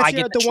 I get the choice. Do you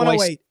think that's the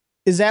 108?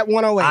 Is that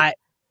 108?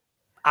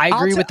 I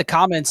agree with the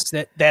comments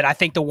that I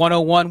think the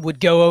 101 would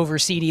go over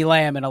CeeDee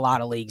Lamb in a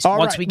lot of leagues.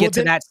 Once we get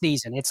to that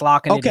season, it's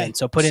locking it in.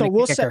 So put in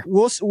a kicker.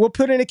 We'll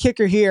put in a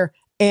kicker here.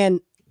 And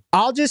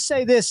I'll just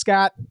say this,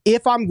 Scott.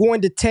 If I'm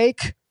going to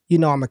take,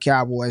 I'm a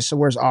Cowboy. So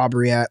where's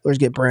Aubrey at? Let's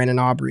get Brandon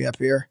Aubrey up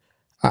here.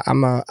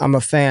 I'm a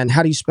fan.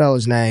 How do you spell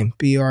his name?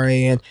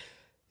 Bran.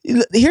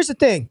 Here's the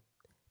thing.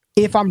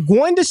 If I'm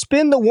going to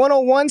spend the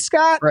 101,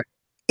 Scott, right.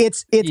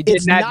 It's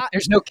not.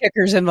 There's no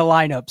kickers in the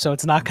lineup, so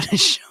it's not going to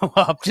show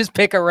up. Just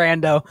pick a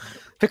rando.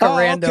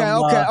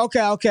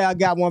 Okay. I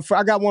got one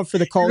for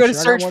the culture. You're going to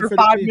search for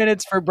 5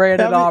 minutes for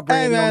Brandon Aubrey.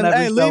 Hey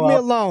man, leave me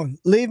alone.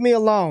 Leave me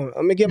alone.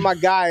 Let me get my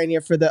guy in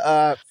here for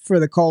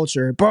the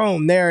culture.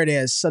 Boom, there it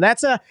is. So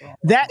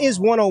that is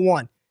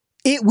 101.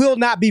 It will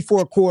not be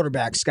for a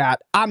quarterback,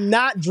 Scott. I'm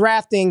not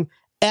drafting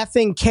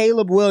effing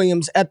Caleb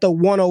Williams at the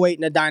 108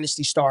 in a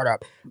dynasty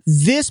startup.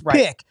 This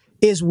pick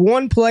is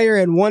one player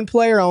and one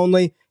player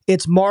only.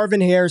 It's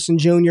Marvin Harrison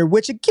Jr.,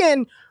 which,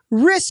 again,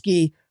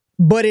 risky,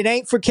 but it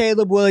ain't for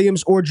Caleb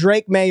Williams or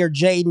Drake May or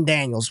Jaden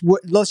Daniels.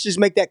 Let's just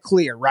make that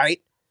clear,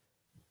 right?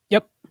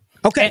 Yep.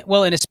 Okay.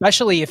 And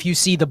especially if you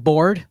see the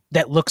board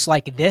that looks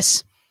like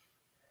this,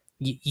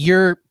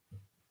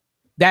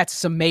 that's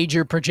some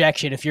major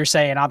projection if you're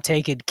saying I'm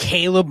taking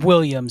Caleb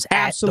Williams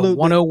at the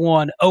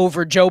 101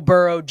 over Joe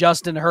Burrow,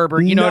 Justin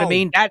Herbert. You know what I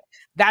mean?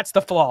 That's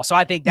the flaw. So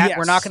I think that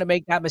we're not going to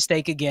make that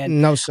mistake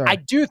again. No, sir. I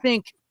do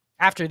think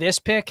after this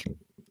pick,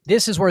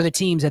 this is where the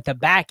teams at the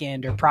back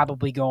end are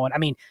probably going. I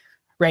mean,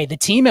 Ray, the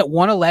team at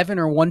 111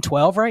 or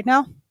 112 right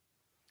now,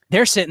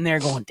 they're sitting there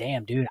going,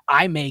 damn, dude,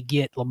 I may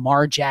get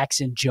Lamar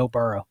Jackson, Joe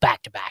Burrow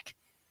back to back.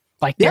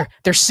 Like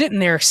they're sitting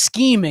there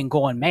scheming,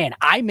 going, man,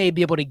 I may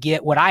be able to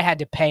get what I had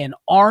to pay an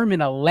arm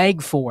and a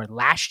leg for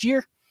last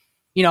year.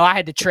 You know, I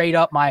had to trade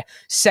up my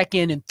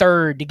second and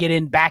third to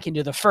get back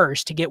into the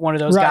first to get one of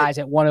those guys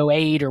at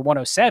 108 or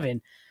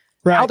 107.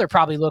 Right. Now they're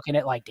probably looking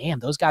at like, damn,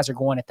 those guys are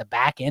going at the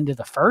back end of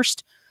the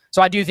first.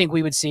 So I do think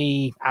we would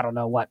see, I don't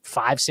know,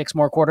 5, 6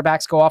 more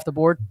quarterbacks go off the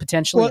board,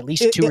 potentially, at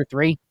least 2 or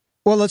 3.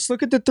 Well, let's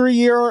look at the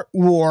 3-year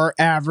WAR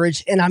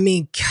average. And I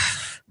mean,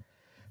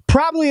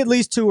 probably at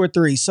least 2 or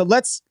 3. So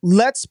let's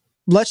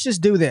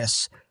just do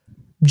this.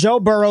 Joe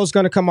Burrow's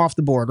going to come off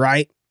the board,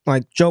 right?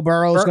 Like Joe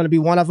Burrow is going to be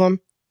one of them.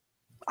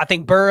 I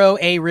think Burrow,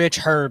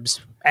 Rich, Herbs,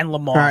 and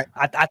Lamar. Right.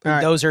 I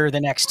think those are the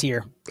next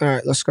tier. All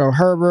right, let's go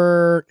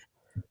Herbert.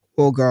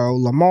 We'll go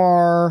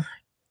Lamar,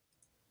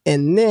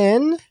 and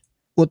then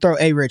we'll throw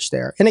Rich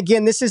there. And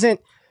again, this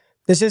isn't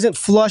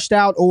flushed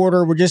out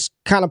order. We're just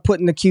kind of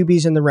putting the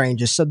QBs in the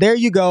ranges. So there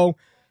you go.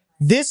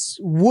 This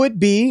would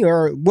be,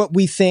 or what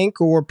we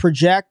think or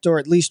project, or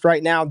at least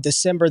right now,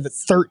 December the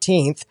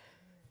 13th,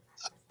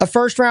 a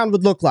first round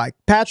would look like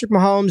Patrick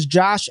Mahomes,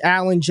 Josh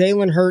Allen,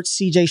 Jalen Hurts,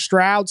 CJ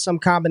Stroud, some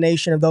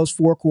combination of those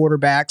 4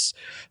 quarterbacks,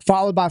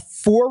 followed by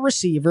 4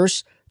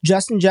 receivers,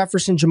 Justin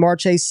Jefferson, Jamar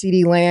Chase,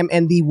 CeeDee Lamb,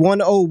 and the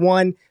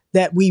 101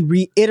 that we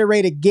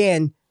reiterate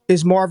again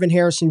is Marvin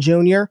Harrison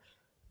Jr.,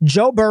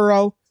 Joe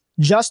Burrow,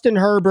 Justin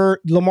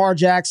Herbert, Lamar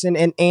Jackson,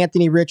 and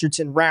Anthony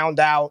Richardson round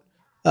out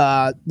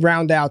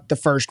the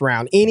first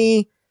round.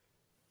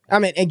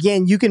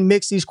 Again, you can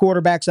mix these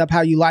quarterbacks up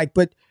how you like,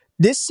 but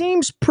this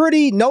seems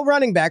pretty, no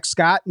running back,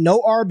 Scott, no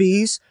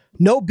RBs,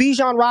 no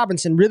Bijan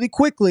Robinson, really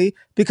quickly,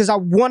 because I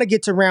want to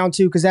get to round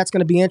 2 because that's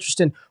going to be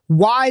interesting.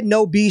 Why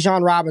no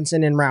Bijan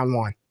Robinson in round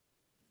 1?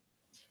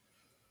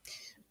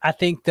 I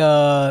think look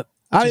at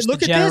this.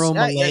 Look at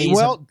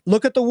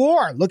the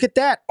WAR. Look at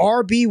that.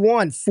 RB1,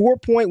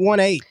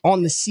 4.18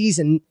 on the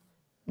season.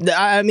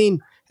 I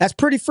mean, that's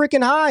pretty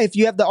freaking high if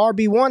you have the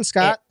RB1,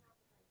 Scott.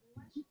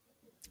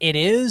 It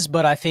is,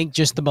 but I think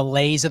just the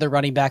malaise of the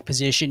running back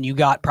position, you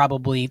got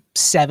probably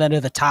 7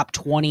 of the top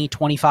 20,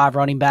 25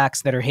 running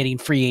backs that are hitting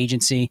free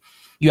agency.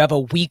 You have a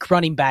weak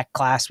running back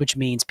class, which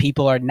means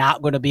people are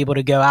not going to be able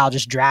to go out,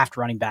 just draft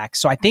running backs.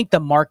 So I think the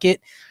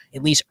market,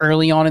 at least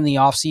early on in the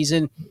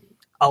offseason,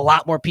 a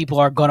lot more people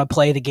are going to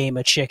play the game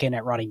of chicken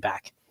at running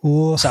back.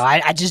 Ooh. So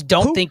I just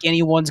don't think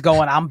anyone's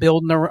going, I'm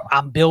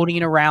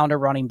building around a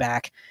running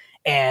back.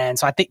 And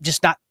so I think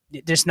just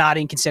not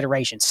in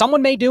consideration.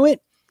 Someone may do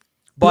it,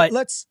 but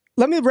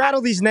let me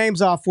rattle these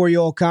names off for you,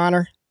 old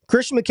Connor.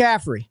 Christian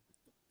McCaffrey.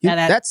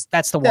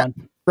 That's the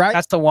one, right?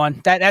 That's the one.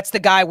 That's the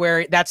guy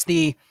where that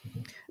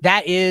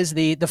is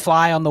the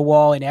fly on the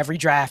wall in every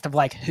draft of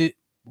like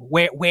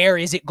where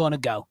is it going to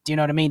go? Do you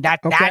know what I mean?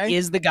 That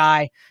is the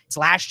guy. It's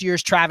last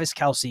year's Travis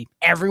Kelce.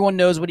 Everyone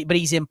knows but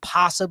he's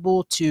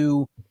impossible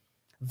to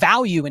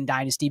value in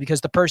Dynasty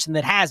because the person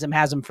that has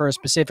him for a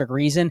specific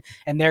reason,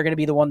 and they're going to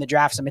be the one that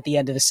drafts him at the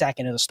end of the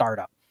second of the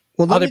startup.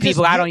 Well, other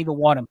people, I don't even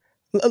want him.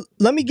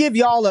 Let me give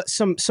y'all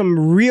some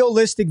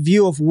realistic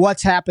view of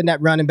what's happened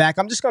at running back.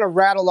 I'm just going to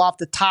rattle off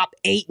the top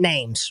 8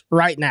 names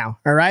right now.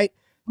 All right.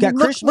 Got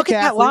Christian McCaffrey.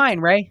 At that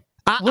line, Ray.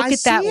 Look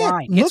at that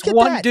line. It's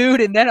one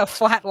dude and then a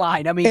flat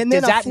line. I mean,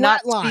 does that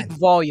not speak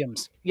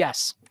volumes?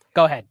 Yes.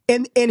 Go ahead.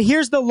 And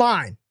here's the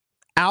line.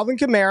 Alvin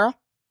Kamara,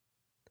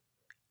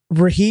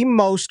 Raheem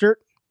Mostert,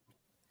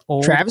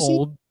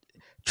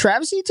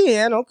 Travis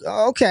Etienne,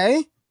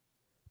 okay.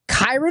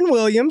 Kyron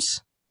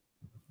Williams.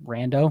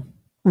 Rando.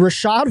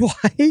 Rashad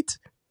White.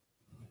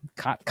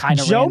 Kind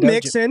of Joe Rando.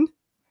 Mixon.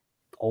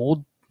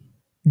 Old.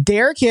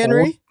 Derrick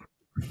Henry.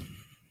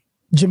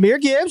 Jahmyr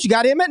Gibbs. You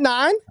got him at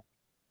 9.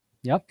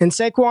 Yep. And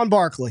Saquon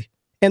Barkley.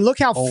 And look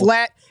how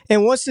flat.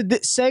 And what's the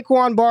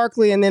Saquon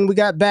Barkley? And then we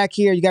got back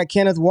here, you got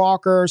Kenneth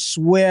Walker,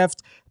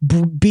 Swift,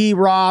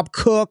 B-Rob,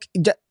 Cook.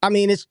 I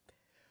mean, it's.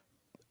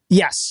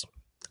 Yes.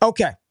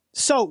 Okay.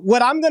 So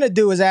what I'm going to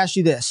do is ask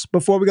you this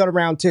before we go to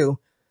round 2.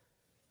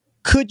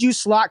 Could you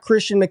slot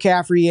Christian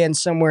McCaffrey in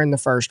somewhere in the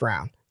first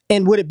round?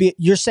 And would it be,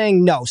 you're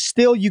saying no,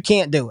 still you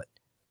can't do it.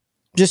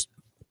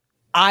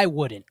 I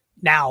wouldn't.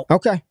 Now,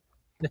 okay.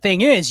 The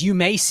thing is, you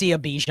may see a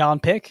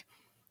Bijan pick.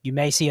 You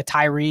may see a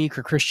Tyreek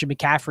or Christian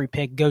McCaffrey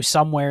pick go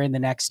somewhere in the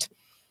next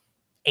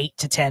 8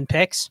 to 10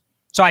 picks.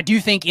 So I do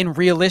think in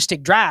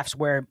realistic drafts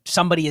where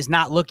somebody is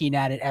not looking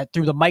at it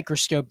through the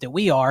microscope that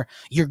we are,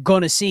 you're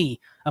going to see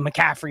a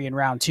McCaffrey in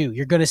round 2.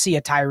 You're going to see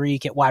a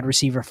Tyreek at wide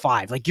receiver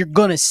 5. Like, you're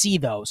going to see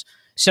those.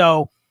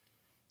 So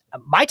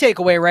my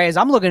takeaway, Ray, is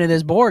I'm looking at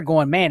this board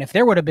going, man, if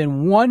there would have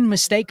been one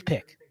mistake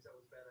pick,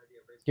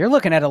 you're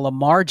looking at a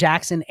Lamar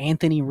Jackson,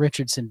 Anthony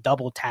Richardson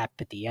double tap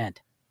at the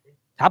end.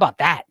 How about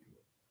that?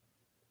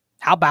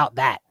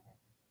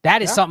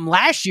 That is something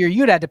last year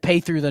you'd had to pay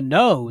through the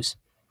nose.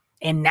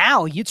 And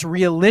now it's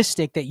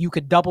realistic that you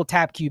could double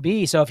tap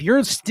QB. So if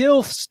you're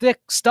still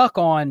stuck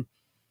on,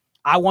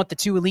 I want the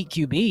 2 elite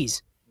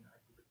QBs,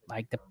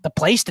 like the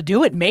place to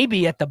do it may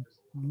be at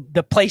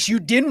the place you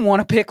didn't want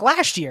to pick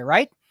last year,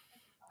 right?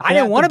 I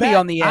didn't want to be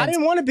on the end. I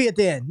didn't want to be at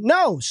the end.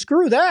 No,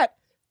 screw that.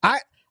 I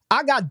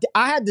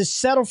had to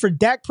settle for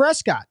Dak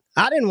Prescott.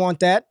 I didn't want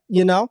that,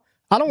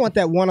 I don't want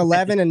that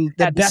 111 and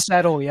the best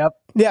settle, yep.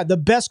 Yeah, the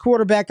best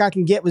quarterback I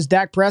can get was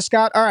Dak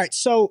Prescott. All right,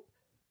 so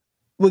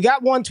we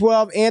got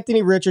 112,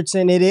 Anthony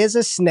Richardson. It is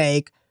a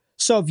snake.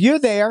 So if you're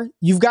there,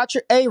 you've got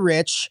your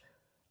A-Rich.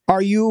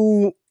 Are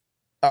you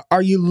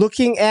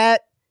looking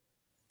at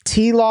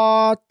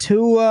T-Law,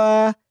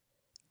 Tua,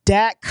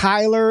 Dak,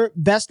 Kyler,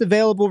 best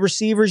available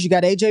receivers? You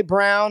got A.J.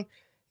 Brown,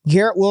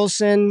 Garrett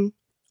Wilson,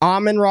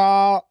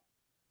 Amon-Ra,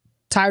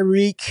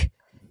 Tyreek,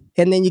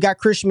 and then you got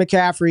Christian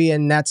McCaffrey,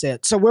 and that's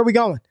it. So where are we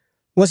going?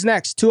 What's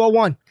next?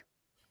 201.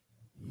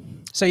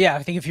 So yeah,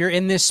 I think if you're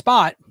in this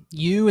spot,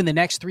 you and the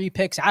next 3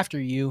 picks after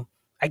you,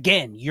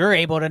 again, you're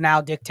able to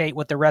now dictate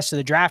what the rest of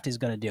the draft is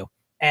going to do.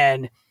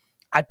 And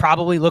I'd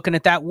probably, looking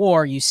at that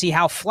war, you see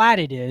how flat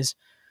it is.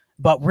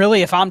 But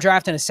really, if I'm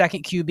drafting a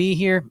second QB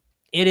here,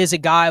 it is a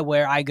guy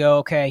where I go,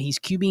 okay, he's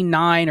QB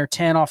 9 or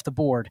 10 off the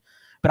board,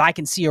 but I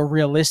can see a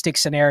realistic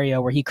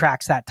scenario where he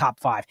cracks that top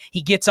 5.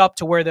 He gets up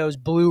to where those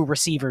blue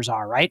receivers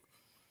are, right?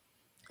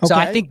 Okay. So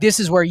I think this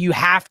is where you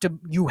have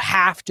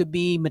to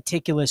be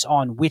meticulous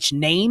on which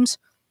names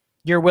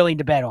you're willing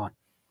to bet on.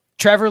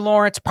 Trevor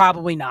Lawrence,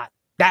 probably not.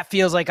 That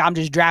feels like I'm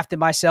just drafting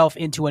myself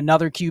into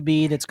another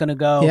QB that's going to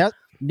go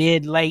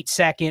mid, late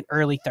second,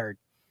 early third.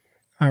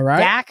 All right.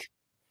 Dak,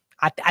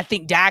 I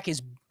think Dak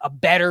is a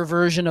better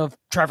version of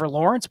Trevor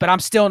Lawrence, but I'm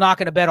still not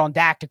going to bet on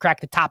Dak to crack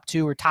the top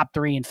 2 or top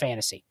 3 in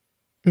fantasy.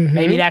 Mm-hmm.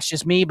 Maybe that's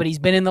just me, but he's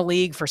been in the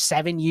league for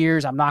 7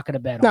 years. I'm not going to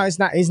bet on him.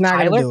 No, he's not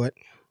going to do it.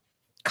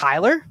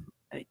 Kyler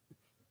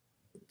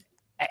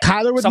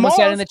with someone Marv.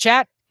 said in the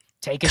chat,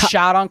 take a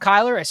shot on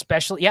Kyler,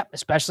 especially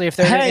if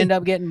they're going to end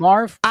up getting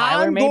Marv.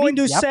 Kyler, I'm going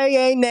to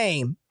say a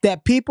name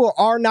that people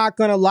are not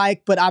going to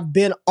like, but I've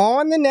been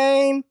on the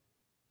name,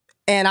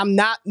 and I'm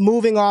not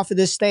moving off of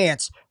this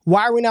stance.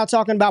 Why are we not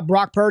talking about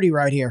Brock Purdy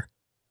right here?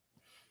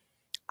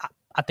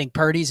 I think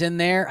Purdy's in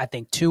there. I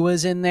think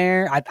Tua's in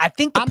there. I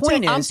think the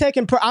point is,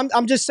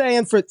 I'm just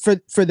saying for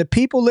the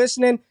people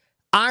listening,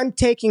 I'm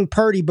taking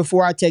Purdy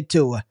before I take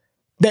Tua,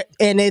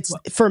 and it's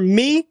for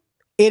me.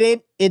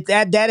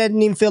 That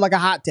doesn't even feel like a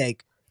hot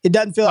take. It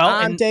doesn't feel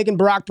I'm taking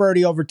Brock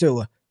Purdy over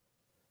Tua.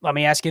 Let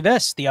me ask you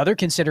this. The other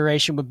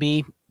consideration would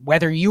be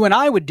whether you and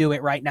I would do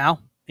it right now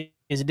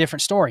is a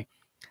different story.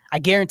 I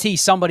guarantee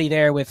somebody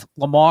there with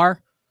Lamar,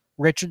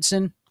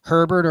 Richardson,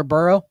 Herbert, or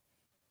Burrow,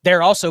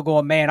 they're also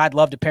going, man, I'd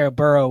love to pair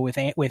Burrow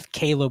with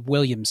Caleb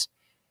Williams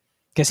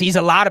because he's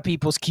a lot of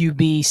people's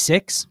QB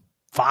 6,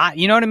 5.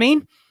 You know what I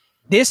mean?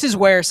 This is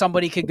where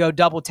somebody could go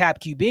double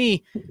tap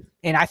QB,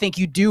 and I think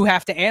you do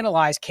have to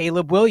analyze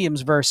Caleb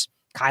Williams versus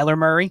Kyler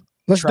Murray,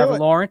 Trevor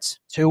Lawrence,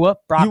 Tua,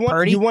 Brock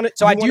Purdy.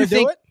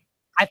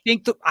 I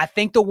think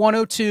the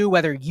 102,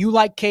 whether you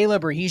like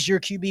Caleb or he's your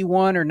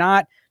QB1 or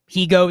not,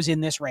 he goes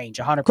in this range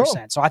 100%. Cool.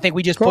 So I think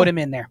we just put him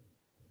in there.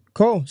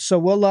 Cool. So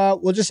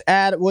we'll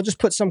just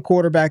put some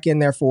quarterback in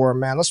there for him,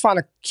 man. Let's find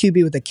a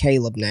QB with a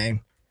Caleb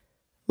name.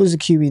 Who's a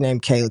QB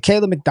named Caleb?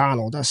 Caleb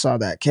McDonald. I saw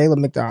that. Caleb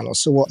McDonald.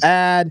 So we'll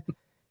add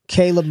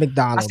Caleb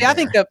McDonald. I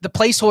think the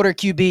placeholder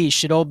QBs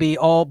should all be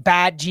all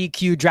bad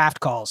GQ draft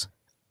calls.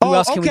 Who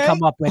else can we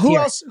come up with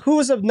here? Who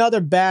is another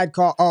bad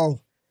call? Oh,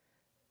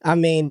 I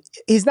mean,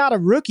 he's not a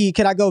rookie.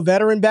 Can I go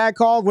veteran bad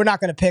call? We're not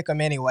going to pick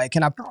him anyway.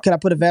 Can I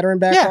put a veteran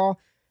bad call?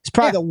 It's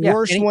probably the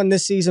worst one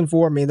this season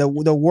for me. The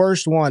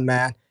worst one,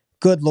 man.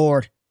 Good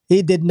Lord.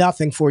 He did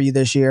nothing for you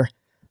this year.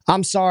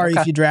 I'm sorry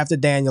if you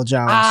drafted Daniel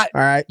Jones. All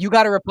right. You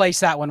got to replace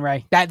that one,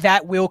 Ray.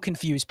 That will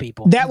confuse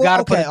people. You got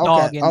to put a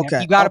dog in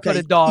there. You got to put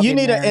a dog in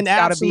there. You need an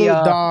absolute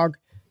dog.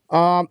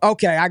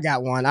 Okay, I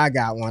got one.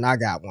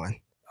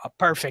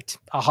 Perfect.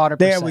 100%.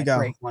 There we go.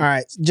 All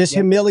right. Just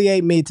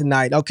humiliate me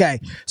tonight. Okay.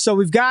 So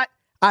we've got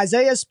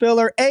Isaiah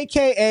Spiller,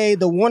 a.k.a.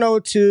 the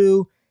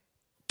 102,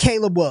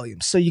 Caleb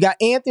Williams. So you got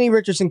Anthony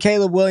Richardson,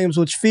 Caleb Williams,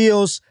 which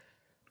feels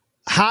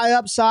high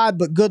upside,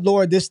 but good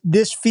Lord,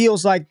 this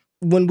feels like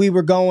when we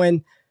were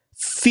going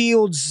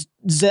Fields,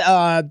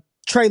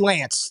 Trey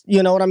Lance.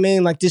 You know what I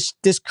mean? Like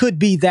this could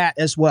be that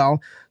as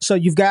well. So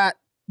you've got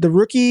the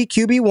rookie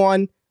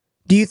QB1.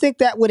 Do you think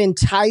that would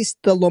entice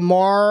the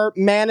Lamar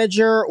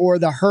manager or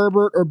the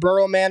Herbert or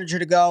Burrow manager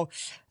to go,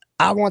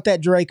 I want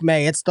that Drake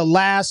May? It's the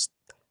last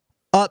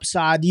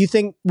upside. Do you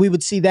think we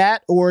would see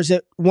that, or is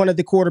it one of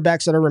the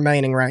quarterbacks that are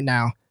remaining right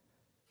now?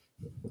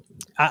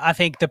 I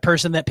think the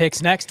person that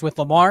picks next with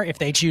Lamar, if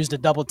they choose to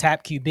double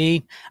tap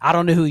QB, I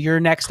don't know who your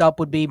next up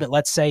would be, but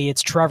let's say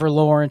it's Trevor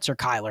Lawrence or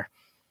Kyler.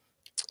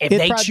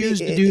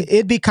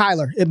 It'd be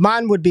Kyler.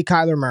 Mine would be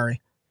Kyler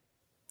Murray.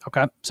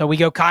 Okay, so we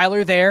go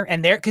Kyler there,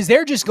 and because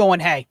they're just going,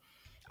 hey,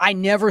 I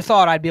never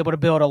thought I'd be able to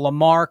build a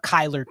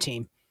Lamar-Kyler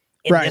team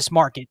in this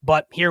market,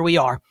 but here we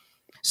are.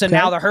 So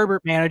now the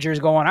Herbert manager is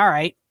going, all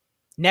right,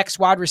 next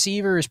wide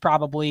receiver is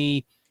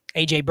probably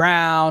A.J.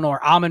 Brown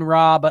or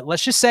Amon-Ra, but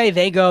let's just say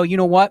they go, you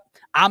know what?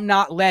 I'm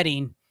not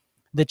letting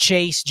the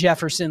Chase,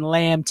 Jefferson,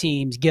 Lamb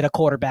teams get a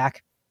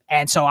quarterback,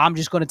 and so I'm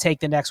just going to take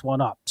the next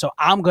one up. So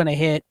I'm going to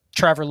hit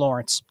Trevor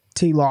Lawrence.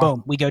 T-Law.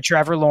 Boom, we go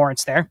Trevor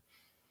Lawrence there.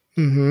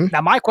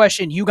 Now, my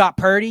question, you got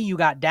Purdy, you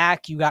got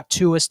Dak, you got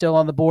Tua still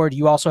on the board.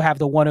 You also have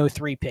the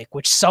 103 pick,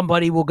 which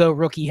somebody will go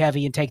rookie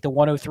heavy and take the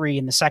 103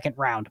 in the second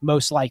round,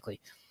 most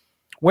likely.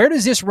 Where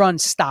does this run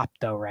stop,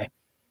 though, Ray?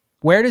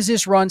 Where does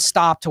this run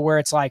stop to where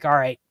it's like, all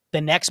right,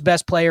 the next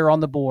best player on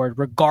the board,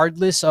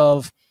 regardless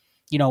of,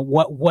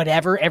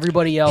 whatever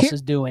everybody else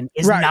is doing,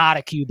 is not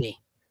a QB?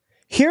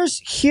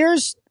 Here's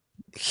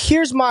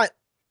my,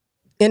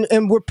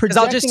 and we're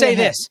projecting. I'll just say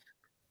this.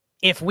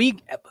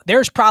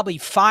 There's probably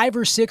 5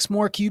 or 6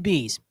 more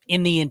QBs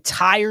in the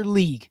entire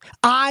league.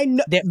 I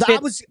know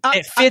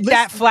that fit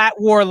that flat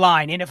war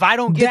line. And if I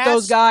don't get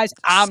those guys,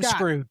 I'm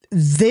screwed.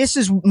 This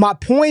is my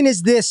point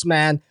is this,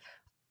 man.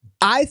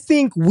 I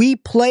think we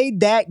played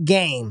that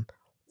game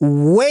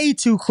way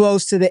too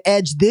close to the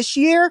edge this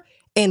year,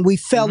 and we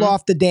fell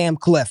off the damn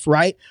cliff,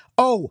 right?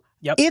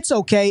 It's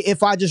okay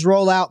if I just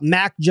roll out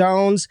Mac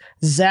Jones,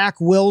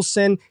 Zach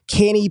Wilson,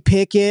 Kenny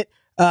Pickett,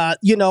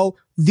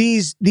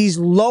 these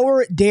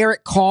lower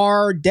Derek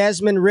Carr,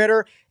 Desmond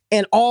Ridder,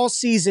 and all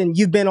season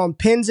you've been on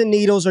pins and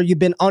needles or you've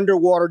been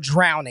underwater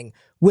drowning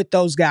with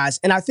those guys.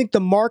 And I think the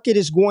market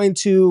is going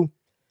to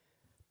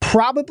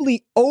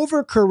probably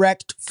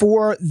overcorrect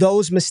for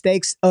those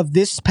mistakes of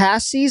this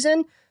past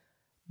season.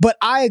 But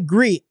I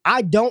agree.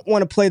 I don't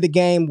want to play the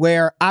game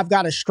where I've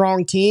got a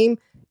strong team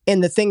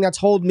and the thing that's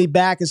holding me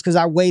back is because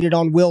I waited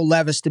on Will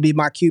Levis to be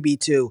my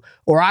QB2,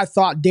 or I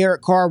thought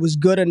Derek Carr was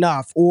good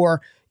enough,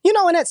 or,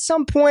 and at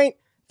some point,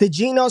 the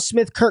Geno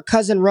Smith, Kirk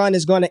Cousin run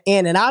is going to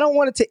end, and I don't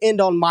want it to end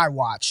on my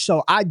watch.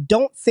 So I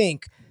don't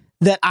think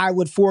that I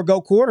would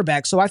forego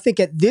quarterback. So I think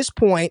at this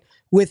point,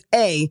 with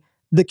the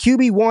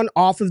QB1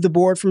 off of the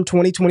board from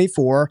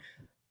 2024,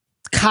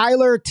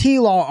 Kyler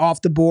T-Law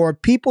off the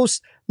board, people,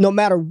 no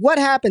matter what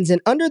happens,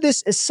 and under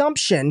this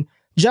assumption,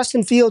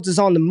 Justin Fields is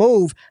on the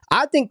move,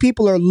 I think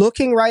people are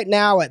looking right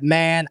now at,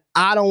 man,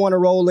 I don't want to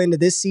roll into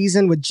this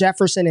season with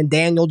Jefferson and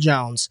Daniel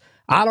Jones.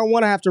 I don't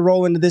want to have to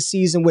roll into this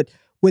season with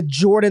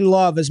Jordan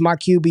Love as my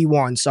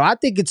QB1. So I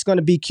think it's going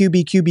to be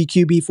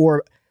QB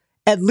for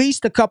at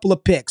least a couple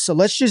of picks. So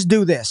let's just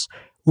do this.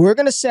 We're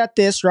going to set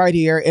this right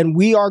here, and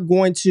we are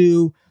going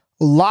to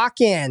lock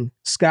in,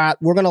 Scott,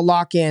 we're going to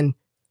lock in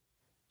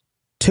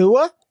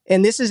Tua,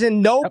 and this is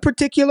in no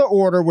particular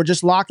order. We're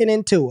just locking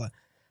in Tua.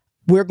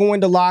 We're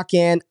going to lock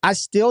in. I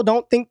still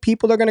don't think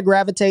people are going to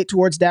gravitate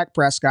towards Dak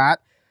Prescott.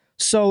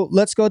 So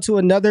let's go to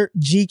another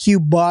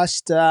GQ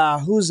bust.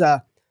 Who's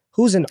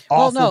an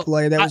awful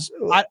play?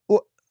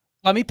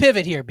 Let me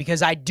pivot here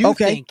because I do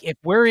think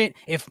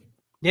if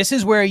this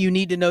is where you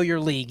need to know your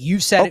league.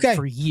 You've said it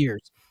for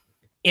years.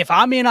 If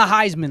I'm in a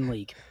Heisman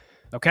league,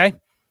 okay?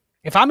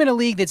 If I'm in a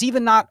league that's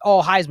even not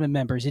all Heisman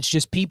members, it's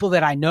just people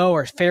that I know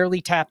are fairly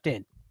tapped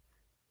in.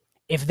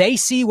 If they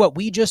see what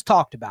we just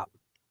talked about,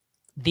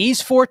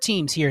 these 4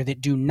 teams here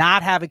that do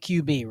not have a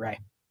QB, right?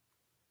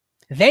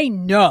 They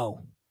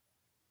know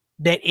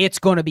that it's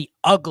going to be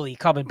ugly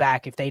coming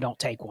back if they don't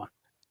take one.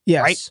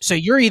 Yes. Right? So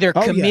you're either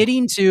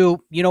committing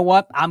to, you know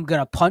what, I'm going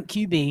to punt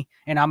QB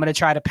and I'm going to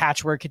try to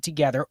patchwork it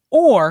together,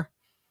 or,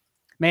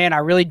 man, I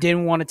really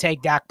didn't want to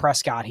take Dak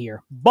Prescott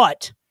here,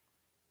 but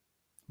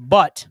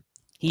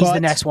he's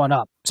the next one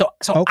up. So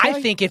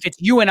I think if it's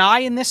you and I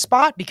in this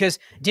spot, because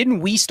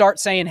didn't we start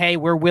saying, hey,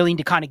 we're willing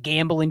to kind of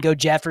gamble and go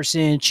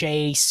Jefferson,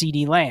 Chase,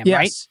 CeeDee Lamb,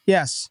 right?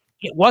 Yes.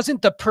 It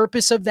wasn't the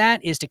purpose of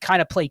that is to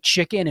kind of play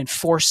chicken and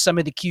force some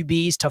of the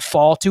QBs to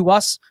fall to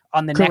us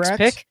on the next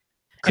pick.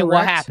 And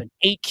what happened?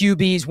 8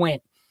 QBs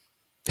went.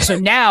 So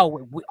now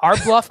our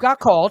bluff got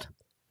called.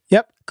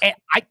 Yep. And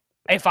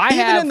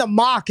even in the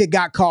mock, it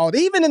got called.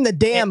 Even in the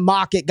damn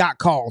mock, it got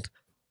called.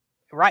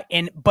 Right.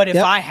 But if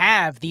I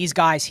have these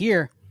guys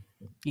here,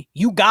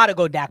 you got to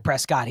go Dak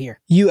Prescott here.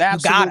 You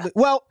absolutely.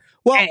 Well,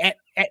 and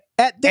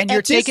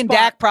you're taking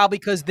Dak probably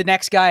because the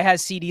next guy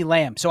has CeeDee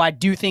Lamb. So I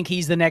do think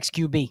he's the next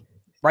QB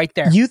right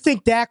there. You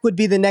think Dak would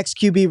be the next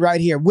QB right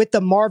here with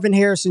the Marvin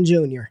Harrison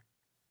Jr.?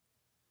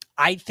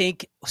 I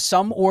think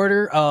some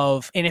order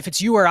of, and if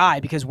it's you or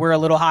I, because we're a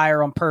little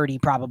higher on Purdy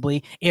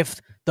probably,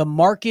 if the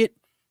market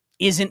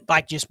isn't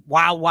like just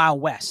wild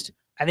west,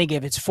 I think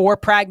if it's 4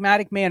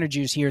 pragmatic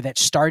managers here that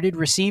started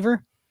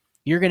receiver,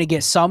 you're going to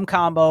get some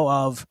combo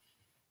of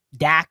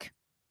Dak,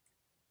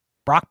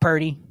 Brock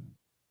Purdy.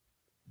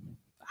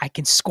 I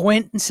can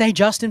squint and say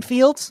Justin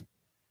Fields,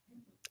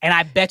 and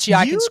I bet you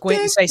I can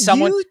squint and say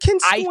someone. You can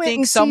squint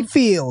and see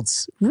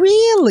Fields.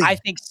 Really? I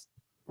think,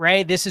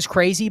 Ray, this is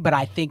crazy, but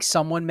I think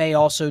someone may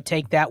also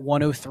take that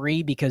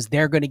 103 because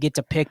they're going to get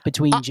to pick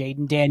between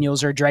Jaden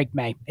Daniels or Drake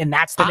May, and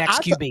that's the next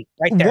QB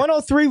right there.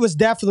 103 was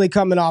definitely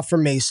coming off for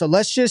me, so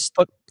let's just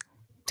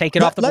take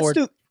it off the board.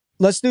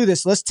 Let's do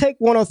this. Let's take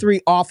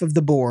 103 off of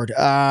the board.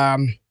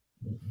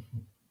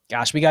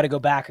 Gosh, we got to go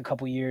back a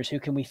couple years. Who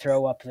can we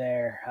throw up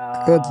there?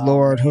 Good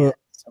Lord.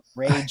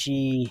 Ray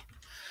G.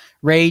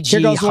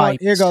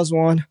 Here goes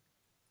one.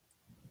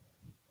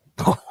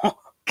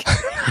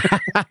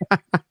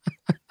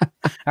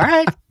 All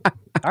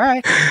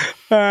right.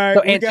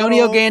 So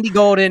Antonio Gandy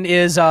Golden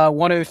is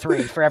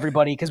 103 for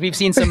everybody because we've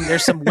seen some.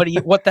 There's some.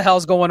 What the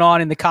hell's going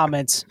on in the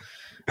comments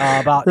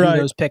about who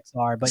those picks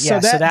are. But yeah,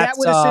 so that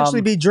would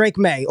essentially be Drake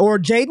May or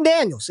Jaden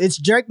Daniels. It's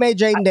Drake May,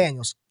 Jaden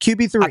Daniels,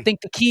 QB3. I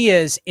think the key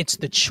is it's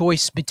the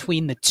choice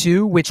between the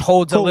two, which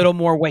holds a little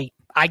more weight.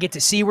 I get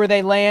to see where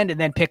they land and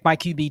then pick my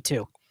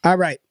QB2. All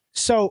right.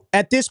 So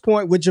at this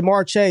point with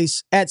Jamar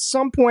Chase, at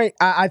some point,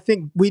 I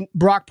think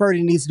Brock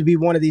Purdy needs to be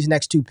one of these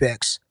next two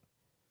picks.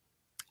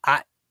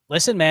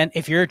 Listen, man,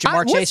 if you're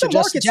Jamar Chase or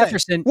Justin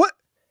Jefferson, what's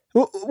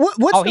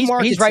the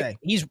market say?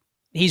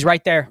 He's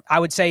right there. I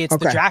would say it's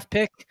the draft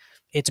pick.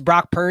 It's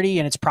Brock Purdy,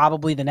 and it's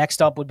probably the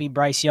next up would be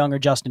Bryce Young or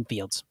Justin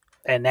Fields.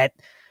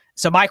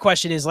 So my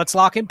question is, let's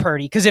lock in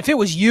Purdy, because if it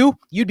was you,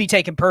 you'd be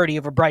taking Purdy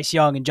over Bryce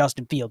Young and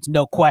Justin Fields,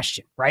 no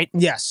question, right?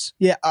 Yes,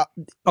 yeah.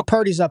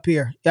 Purdy's up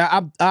here.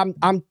 Yeah,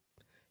 I'm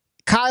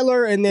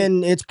Kyler, and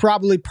then it's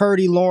probably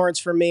Purdy, Lawrence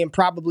for me, and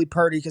probably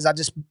Purdy because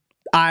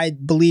I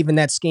believe in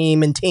that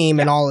scheme and team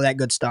and all of that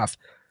good stuff.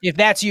 If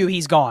that's you,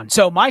 he's gone.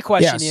 So my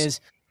question is,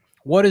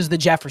 what does the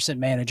Jefferson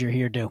manager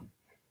here do?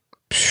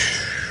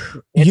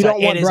 You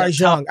don't want Bryce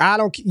Young.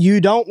 You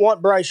don't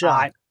want Bryce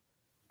Young.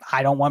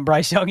 I don't want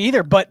Bryce Young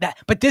either. But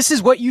this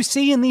is what you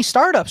see in these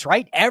startups,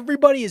 right?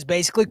 Everybody is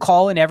basically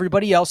calling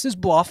everybody else's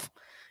bluff.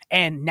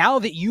 And now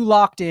that you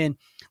locked in,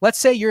 let's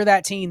say you're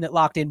that team that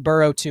locked in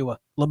Burrow, Tua,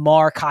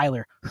 Lamar,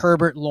 Kyler,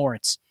 Herbert,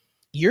 Lawrence.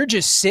 You're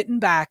just sitting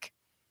back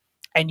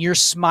and you're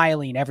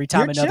smiling every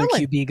time another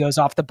QB goes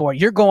off the board.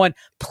 You're going,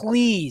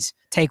 please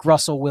take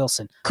Russell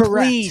Wilson.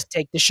 Correct. Please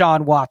take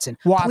Deshaun Watson.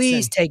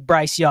 Please take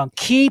Bryce Young.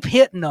 Keep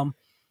hitting them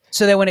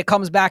so that when it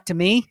comes back to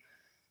me,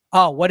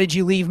 what did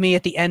you leave me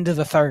at the end of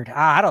the third?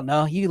 I don't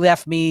know. You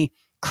left me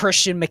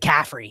Christian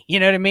McCaffrey. You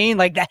know what I mean?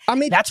 Like that. I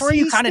mean, that's where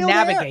you kind of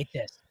navigate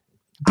this.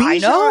 I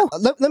know.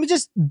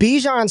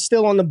 Bijan's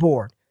still on the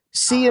board.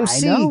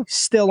 CMC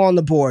still on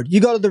the board.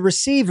 You go to the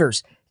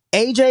receivers.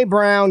 A.J.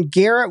 Brown,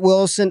 Garrett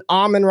Wilson,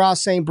 Amon-Ra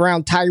St.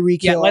 Brown,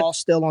 Tyreek Hill, all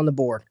still on the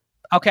board.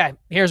 Okay,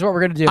 here's what we're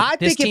going to do. I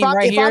this think team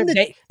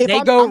they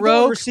go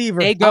rogue.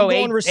 They go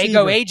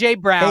A.J.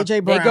 Brown.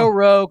 They go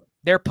rogue.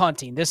 They're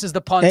punting. This is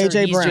the punter.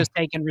 He's just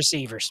taking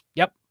receivers.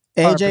 Yep.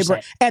 100%. A.J.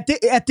 Brown.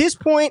 At this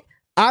point,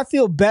 I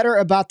feel better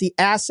about the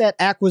asset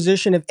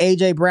acquisition of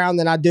A.J. Brown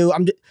than I do.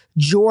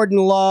 Jordan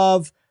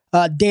Love,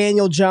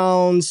 Daniel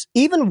Jones,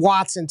 even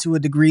Watson to a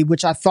degree,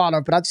 which I thought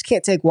of, but I just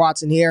can't take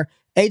Watson here.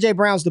 A.J.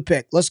 Brown's the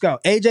pick. Let's go.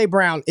 A.J.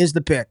 Brown is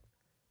the pick.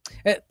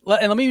 And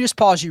let me just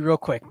pause you real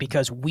quick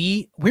because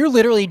we're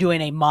literally doing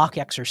a mock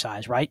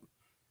exercise, right?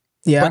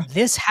 Yeah. But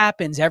this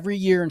happens every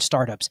year in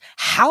startups.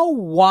 How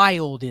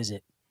wild is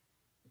it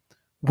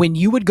when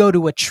you would go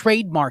to a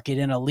trade market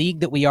in a league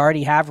that we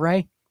already have,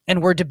 Ray,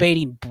 and we're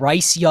debating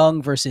Bryce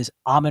Young versus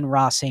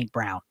Amon-Ra St.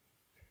 Brown?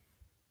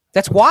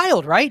 That's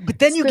wild, right? But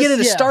then you get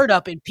in a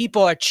startup and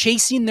people are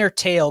chasing their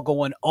tail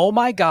going, oh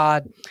my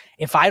God,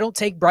 if I don't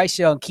take Bryce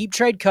Young, Keep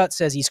Trade Cut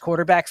says he's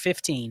quarterback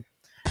 15.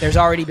 There's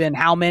already been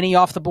how many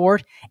off the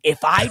board?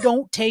 If I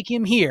don't take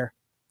him here,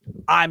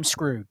 I'm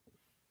screwed.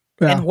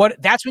 Yeah. And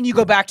that's when you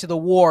go back to the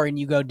war and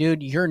you go,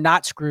 dude, you're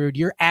not screwed.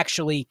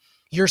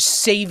 You're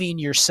saving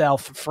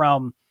yourself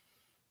from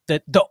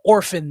the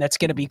orphan that's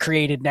going to be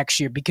created next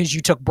year because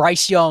you took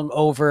Bryce Young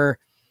over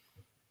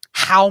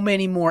how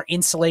many more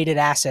insulated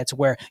assets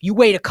where you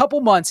wait a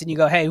couple months and you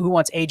go, hey, who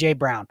wants A.J.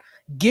 Brown?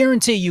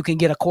 Guarantee you can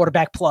get a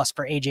quarterback plus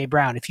for A.J.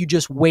 Brown if you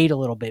just wait a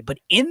little bit. But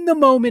in the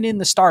moment in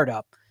the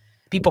startup,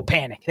 people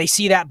panic. They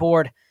see that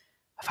board.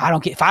 If I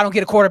don't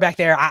get a quarterback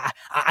there,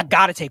 I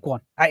got to take one.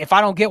 If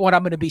I don't get one,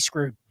 I'm going to be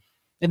screwed.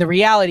 And the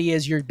reality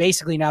is you're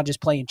basically now just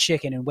playing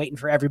chicken and waiting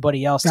for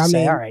everybody else to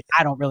say, all right,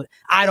 I don't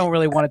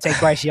really want to take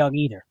Bryce Young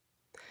either.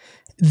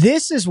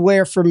 This is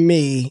where, for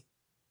me,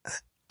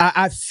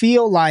 I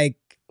feel like,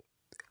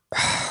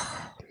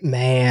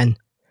 man,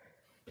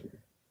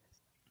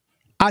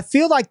 I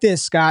feel like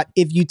this, Scott.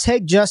 If you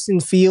take Justin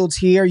Fields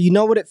here, you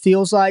know what it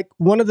feels like?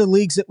 One of the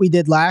leagues that we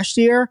did last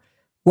year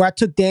where I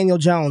took Daniel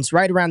Jones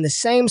right around the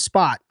same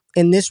spot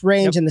in this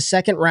range in the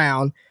second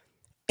round.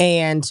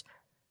 And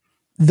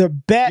the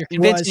bet You're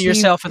convincing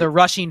yourself of the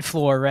rushing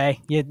floor, Ray.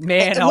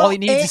 All he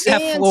needs is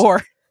that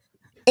floor.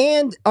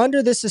 And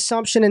under this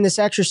assumption in this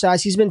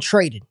exercise, he's been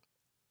traded.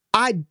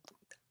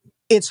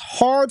 It's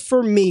hard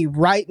for me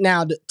right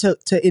now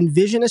to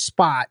envision a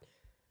spot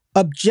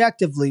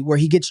objectively where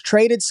he gets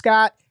traded,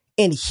 Scott,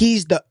 and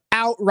he's the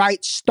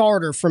outright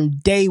starter from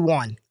day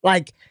one.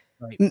 Like,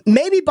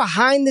 maybe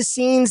behind the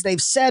scenes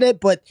they've said it,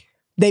 but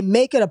they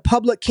make it a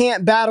public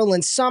camp battle,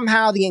 and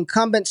somehow the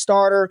incumbent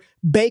starter,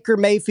 Baker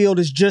Mayfield,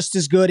 is just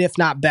as good, if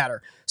not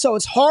better. So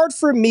it's hard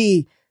for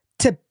me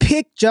to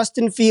pick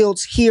Justin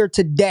Fields here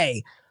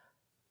today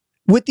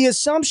with the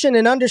assumption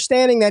and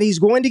understanding that he's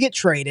going to get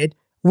traded.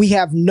 We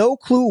have no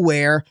clue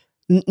where,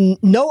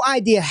 no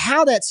idea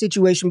how that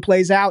situation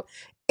plays out.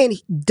 And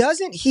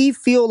doesn't he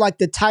feel like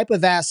the type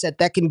of asset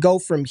that can go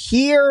from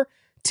here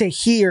to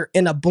here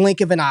in a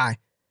blink of an eye?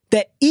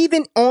 That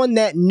even on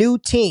that new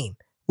team,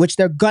 which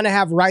they're going to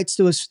have rights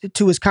to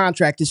his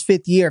contract, his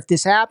fifth year, if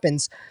this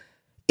happens,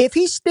 if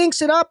he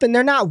stinks it up and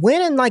they're not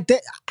winning like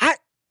that,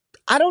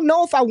 I don't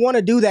know if I want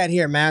to do that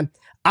here, man.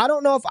 I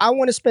don't know if I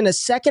want to spend a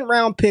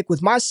second-round pick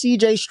with my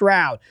C.J.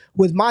 Stroud,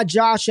 with my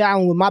Josh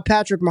Allen, with my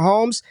Patrick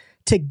Mahomes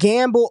to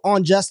gamble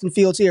on Justin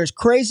Fields here. As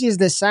crazy as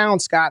this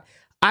sounds, Scott,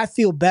 I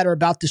feel better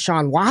about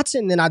Deshaun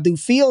Watson than I do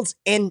Fields,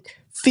 and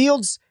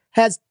Fields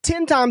has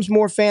 10 times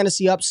more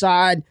fantasy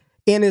upside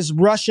in his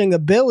rushing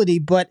ability,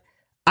 but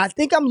I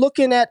think I'm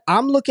looking at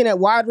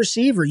wide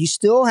receiver. You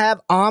still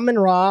have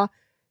Amon-Ra,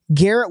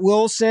 Garrett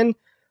Wilson.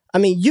 I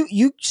mean,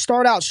 you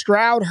start out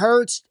Stroud,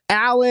 Hurts,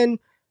 Allen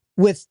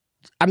is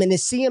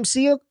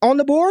CMC on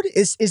the board?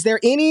 Is there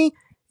any?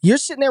 You're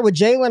sitting there with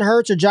Jalen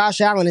Hurts or Josh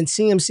Allen, and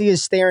CMC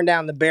is staring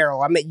down the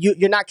barrel. I mean,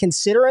 you're not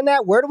considering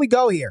that? Where do we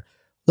go here?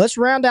 Let's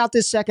round out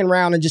this second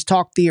round and just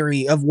talk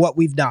theory of what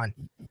we've done.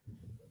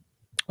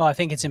 Well, I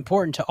think it's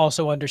important to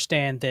also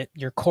understand that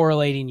you're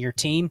correlating your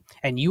team,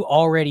 and you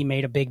already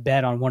made a big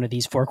bet on one of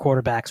these 4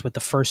 quarterbacks with the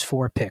first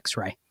 4 picks,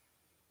 right?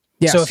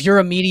 Yes. So if your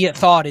immediate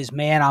thought is,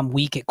 man, I'm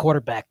weak at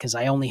quarterback because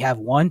I only have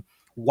one,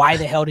 why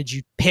the hell did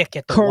you pick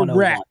at the 101?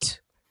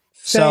 Correct.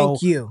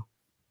 Thank you.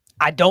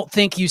 I don't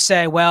think you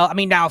say, well, I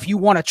mean, now if you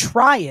want to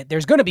try it,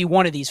 there's going to be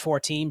one of these 4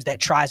 teams that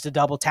tries to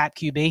double tap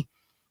QB.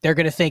 They're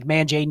going to think,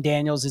 man, Jaden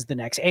Daniels is the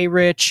next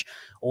A-Rich,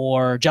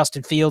 or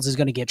Justin Fields is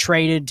going to get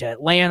traded to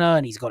Atlanta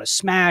and he's going to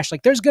smash.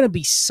 Like, there's going to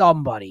be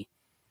somebody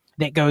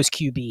that goes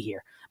QB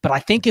here. But I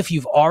think if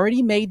you've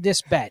already made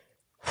this bet,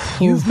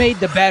 you've made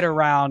the bet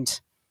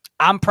around,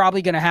 I'm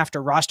probably going to have to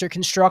roster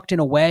construct in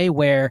a way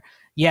where,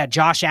 yeah,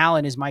 Josh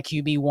Allen is my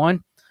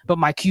QB1, but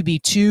my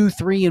QB2,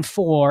 3, and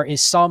 4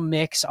 is some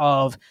mix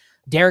of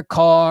Derek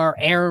Carr,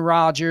 Aaron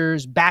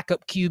Rodgers,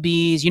 backup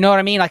QBs. You know what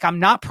I mean? Like, I'm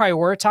not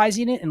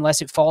prioritizing it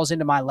unless it falls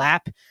into my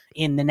lap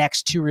in the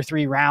next 2 or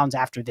 3 rounds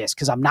after this,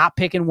 because I'm not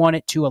picking one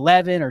at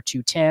 211 or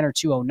 210 or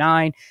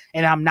 209,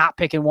 and I'm not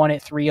picking one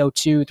at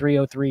 302,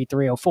 303,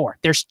 304.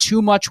 There's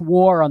too much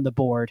war on the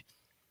board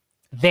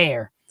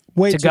there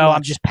to go. Much.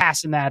 I'm just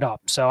passing that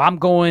up. So I'm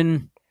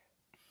going.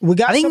 We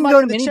got. I think somebody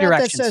in the chat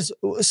that says.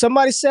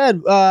 Somebody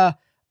said.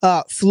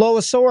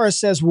 Flowosaurus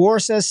says war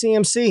says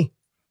CMC.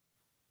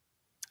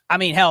 I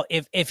mean, hell,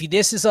 if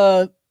this is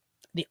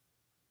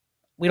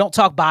we don't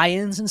talk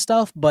buy-ins and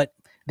stuff, but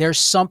there's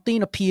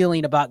something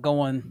appealing about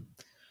going,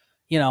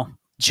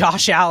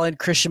 Josh Allen,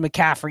 Christian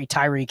McCaffrey,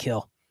 Tyreek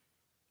Hill.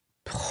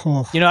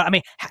 I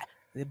mean,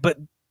 but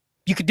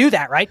you could do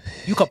that, right?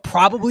 You could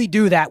probably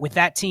do that with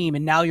that team,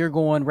 and now you're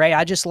going, Ray,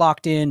 I just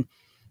locked in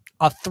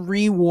a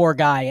 3-war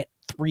guy at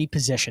 3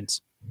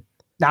 positions.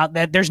 Now,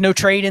 there's no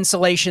trade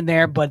insulation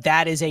there, but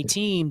that is a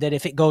team that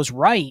if it goes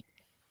right,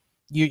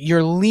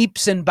 you're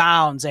leaps and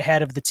bounds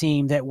ahead of the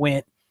team that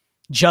went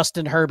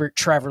Justin Herbert,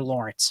 Trevor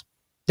Lawrence.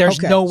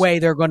 There's no way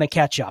they're going to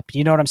catch up.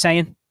 You know what I'm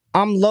saying?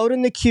 I'm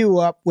loading the queue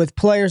up with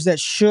players that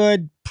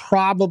should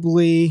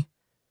probably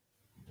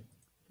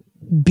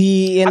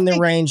be in the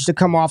range to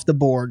come off the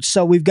board.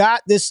 So we've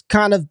got this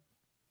kind of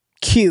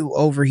queue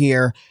over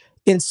here.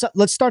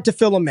 Let's start to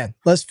fill them in.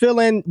 Let's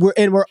fill in.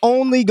 We're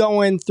only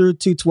going through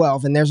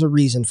 212, and there's a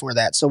reason for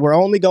that. So we're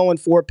only going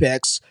 4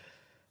 picks.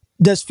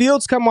 Does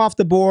Fields come off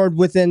the board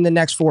within the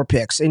next 4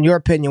 picks, in your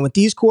opinion? With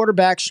these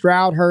quarterbacks,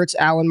 Stroud, Hurts,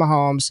 Allen,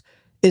 Mahomes,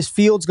 is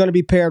Fields going to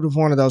be paired with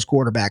one of those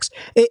quarterbacks?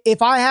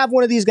 If I have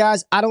one of these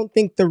guys, I don't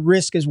think the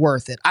risk is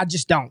worth it. I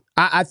just don't.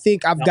 I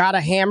think I've got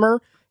a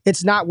hammer.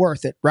 It's not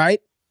worth it,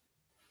 right?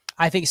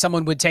 I think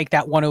someone would take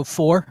that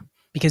 104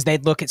 because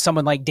they'd look at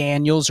someone like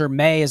Daniels or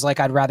May as like,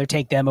 I'd rather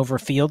take them over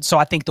Fields. So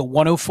I think the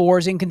 104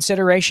 is in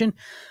consideration.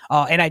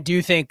 And I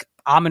do think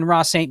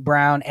Amon-Ra St.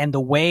 Brown and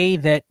the way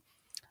that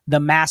the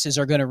masses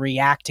are going to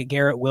react to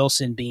Garrett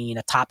Wilson being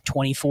a top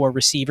 24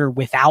 receiver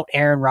without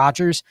Aaron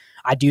Rodgers,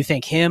 I do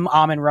think him,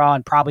 Amon-Ra,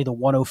 and probably the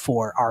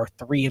 104 are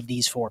 3 of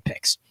these 4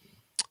 picks.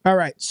 All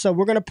right, so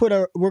we're gonna put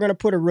a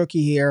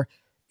rookie here.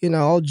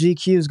 Old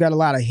GQ's got a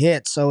lot of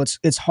hits, so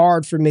it's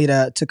hard for me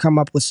to come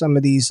up with some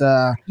of these.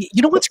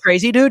 You know what's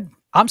crazy, dude?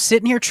 I'm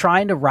sitting here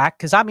trying to rack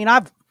because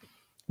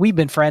we've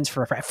been friends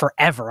for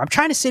forever. I'm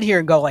trying to sit here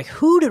and go like,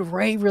 who did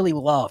Ray really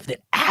love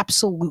that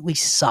absolutely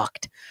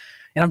sucked?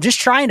 And I'm just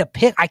trying to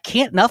pick.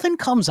 Nothing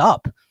comes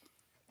up.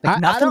 Like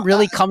nothing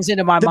really comes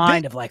into my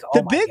mind of like, oh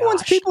my gosh. The big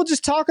ones, people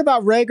just talk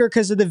about Rager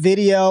because of the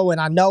video,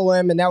 and I know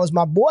him, and that was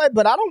my boy,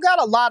 but I don't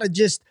got a lot of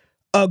just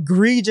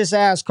egregious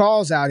ass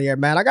calls out here,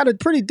 man. I got a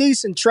pretty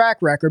decent track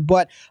record,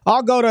 but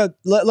I'll go to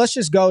let's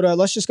just go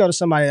to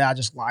somebody that I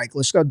just like.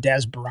 Let's go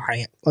Des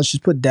Bryant. Let's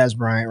just put Des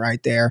Bryant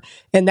right there.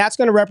 And that's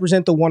going to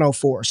represent the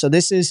 104. So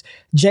this is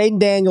Jaden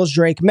Daniels,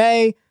 Drake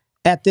May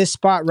at this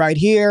spot right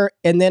here.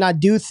 And then I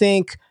do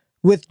think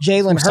with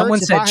Jalen Hurts. Someone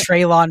said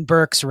Treylon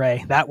Burks,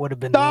 Ray. That would have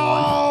been the one.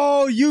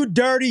 Oh, you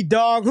dirty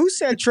dog. Who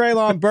said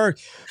Treylon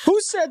Burks? Who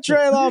said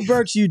Treylon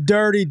Burks, you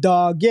dirty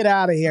dog? Get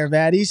out of here,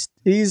 man. He's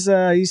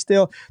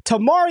still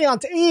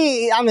Tamarion.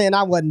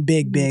 I wasn't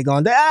big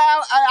on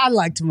that. I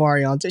like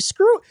Tamarion.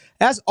 Screw.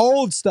 That's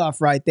old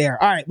stuff right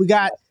there. All right, we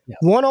got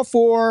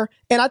 104,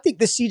 and I think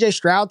the CJ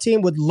Stroud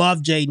team would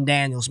love Jaden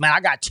Daniels. Man,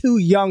 I got 2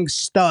 young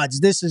studs.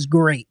 This is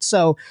great.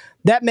 So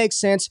that makes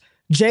sense.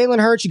 Jalen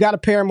Hurts, you got to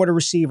pair him with a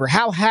receiver.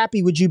 How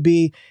happy would you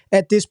be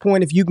at this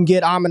point if you can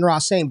get Amon-Ra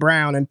St.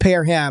 Brown and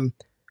pair him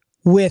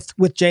with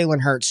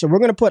Jalen Hurts. So we're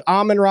going to put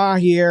Amon-Ra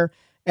here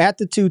at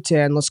the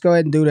 210. Let's go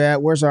ahead and do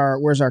that. Where's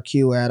our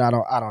Q at? I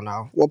don't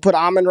know. We'll put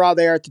Amon-Ra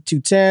there at the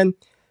 210.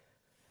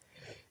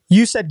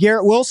 You said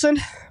Garrett Wilson?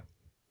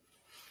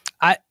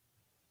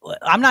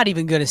 I'm not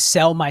even going to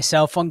sell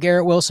myself on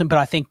Garrett Wilson, but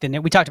I think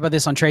we talked about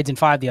this on Trades in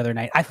 5 the other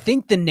night. I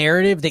think the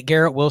narrative that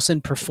Garrett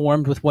Wilson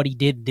performed with what he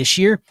did this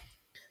year,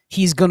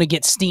 he's going to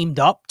get steamed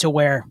up to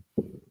where,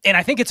 and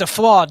I think it's a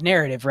flawed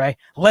narrative, right?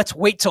 Let's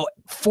wait till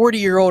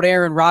 40-year-old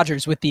Aaron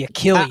Rodgers with the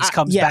Achilles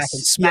comes back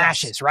and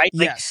smashes, right?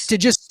 Like, to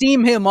just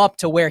steam him up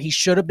to where he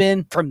should have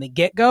been from the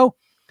get-go,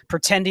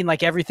 pretending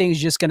like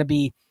everything's just going to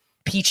be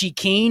peachy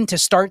keen to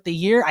start the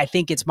year. I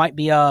think it might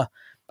be a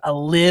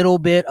little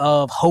bit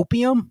of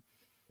hopium.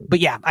 But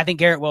yeah, I think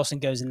Garrett Wilson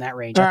goes in that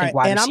range. I think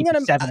wide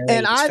receiver 7 or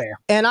 8 is fair.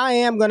 And I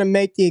am going to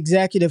make the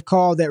executive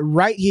call that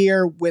right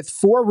here with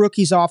 4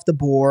 rookies off the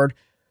board,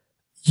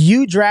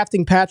 you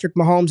drafting Patrick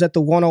Mahomes at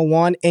the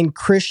 101 and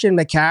Christian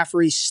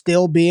McCaffrey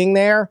still being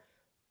there,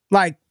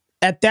 like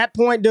at that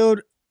point,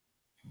 dude,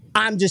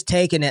 I'm just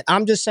taking it.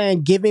 I'm just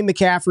saying, give me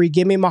McCaffrey,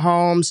 give me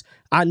Mahomes.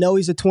 I know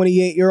he's a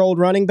 28-year-old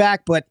running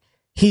back, but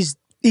he's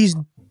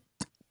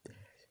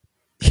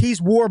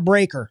war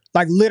breaker.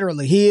 Like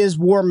literally, he is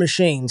war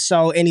machine.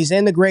 So, and he's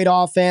in the great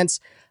offense.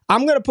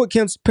 I'm going to put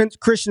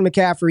Christian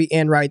McCaffrey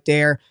in right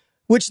there,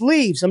 which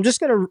leaves, I'm just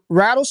going to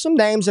rattle some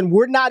names, and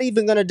we're not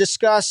even going to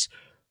discuss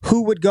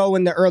who would go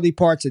in the early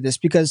parts of this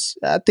because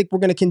I think we're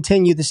going to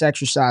continue this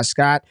exercise,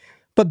 Scott.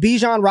 But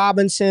Bijan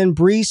Robinson,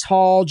 Breece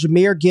Hall,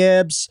 Jahmyr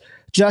Gibbs,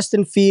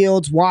 Justin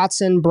Fields,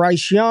 Watson,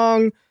 Bryce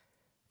Young,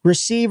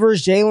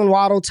 receivers, Jalen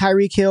Waddle,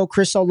 Tyreek Hill,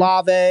 Chris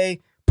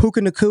Olave,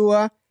 Puka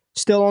Nacua,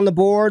 still on the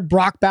board,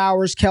 Brock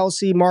Bowers,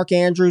 Kelsey, Mark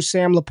Andrews,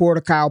 Sam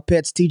Laporta, Kyle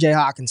Pitts, TJ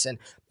Hawkinson.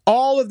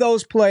 All of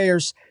those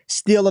players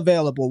still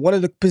available. One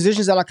of the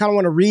positions that I kind of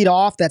want to read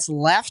off that's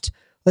left,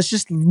 let's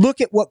just look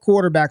at what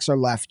quarterbacks are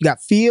left. You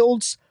got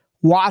Fields,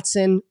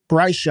 Watson,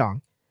 Bryce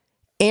Young,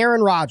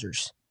 Aaron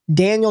Rodgers,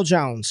 Daniel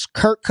Jones,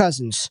 Kirk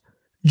Cousins,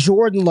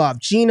 Jordan Love,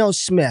 Geno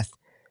Smith,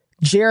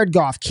 Jared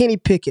Goff, Kenny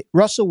Pickett,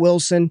 Russell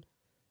Wilson,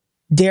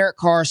 Derek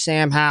Carr,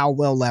 Sam Howell,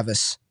 Will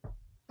Levis.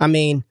 I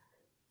mean,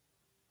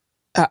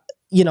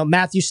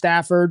 Matthew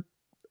Stafford,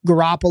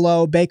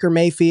 Garoppolo, Baker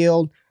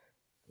Mayfield.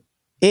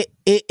 It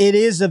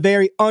is a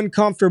very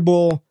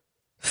uncomfortable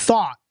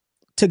thought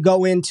to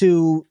go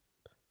into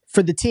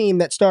for the team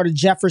that started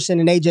Jefferson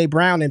and A.J.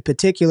 Brown in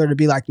particular to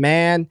be like,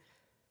 man,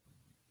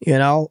 do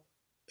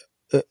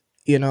but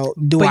I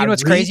know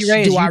what's reach? crazy,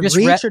 Ray? Do I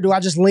reach or do I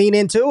just lean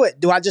into it?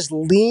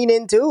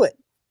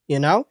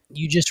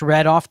 You just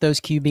read off those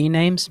QB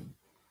names,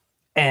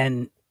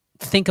 and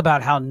think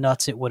about how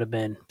nuts it would have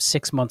been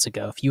 6 months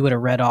ago if you would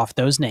have read off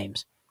those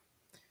names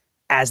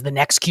as the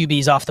next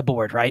QBs off the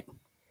board, right?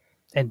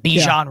 And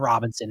Bijan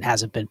Robinson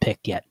hasn't been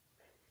picked yet.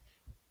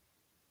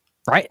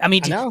 Right? I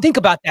mean, think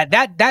about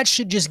that. That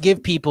should just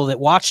give people that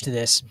watched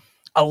this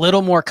a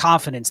little more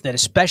confidence that,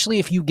 especially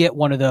if you get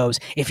one of those,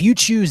 if you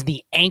choose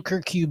the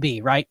anchor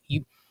QB, right?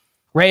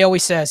 Ray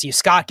always says,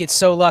 Scott gets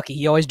so lucky.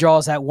 He always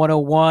draws that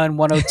 101,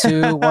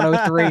 102,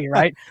 103,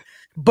 right?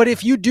 But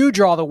if you do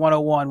draw the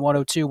 101,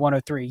 102,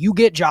 103, you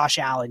get Josh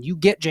Allen, you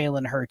get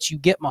Jalen Hurts, you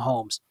get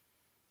Mahomes.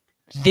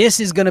 This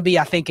is going to be,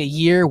 I think, a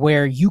year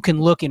where you can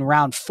look in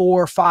round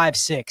 4, 5,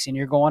 6, and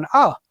you're going,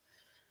 I'll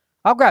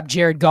grab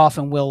Jared Goff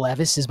and Will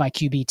Levis as my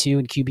QB2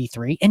 and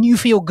QB3, and you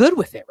feel good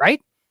with it,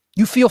 right?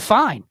 You feel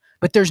fine.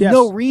 But there's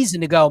no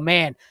reason to go,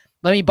 man,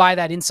 let me buy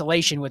that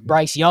insulation with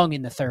Bryce Young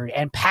in the 3rd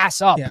and pass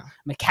up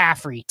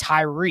McCaffrey,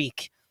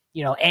 Tyreek,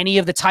 any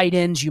of the tight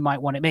ends you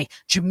might want to make.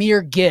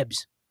 Jahmyr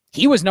Gibbs.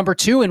 He was number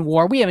 2 in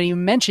WAR. We haven't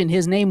even mentioned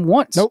his name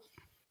once. Nope.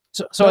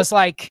 So it's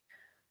like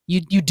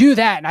you do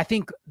that, and I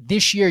think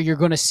this year you're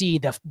going to see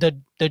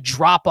the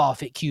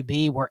drop-off at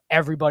QB where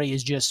everybody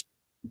is just –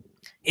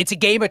 it's a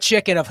game of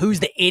chicken of who's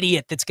the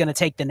idiot that's going to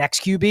take the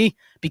next QB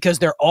because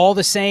they're all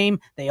the same.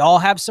 They all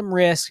have some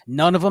risk.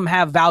 None of them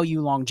have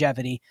value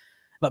longevity.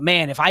 But,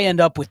 man, if I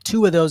end up with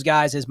 2 of those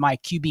guys as my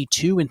QB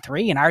 2 and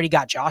 3 and I already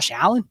got Josh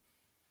Allen,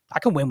 I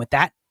can win with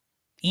that.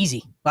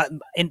 Easy. But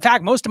in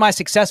fact, most of my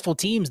successful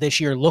teams this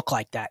year look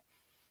like that.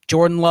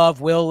 Jordan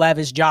Love, Will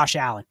Levis, Josh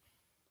Allen.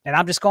 And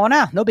I'm just going,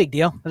 no big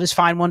deal. I'll just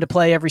find one to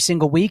play every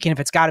single week. And if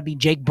it's got to be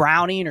Jake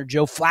Browning or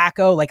Joe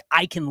Flacco, like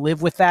I can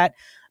live with that.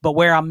 But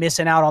where I'm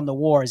missing out on the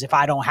war is if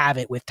I don't have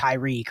it with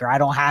Tyreek or I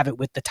don't have it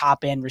with the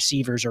top end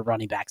receivers or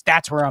running backs.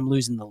 That's where I'm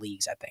losing the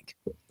leagues, I think.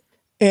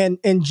 And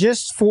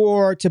just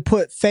to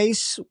put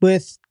face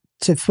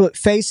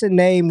and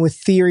name with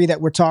theory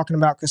that we're talking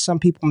about, because some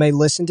people may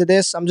listen to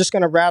this, I'm just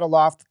going to rattle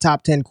off the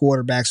top 10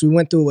 quarterbacks. We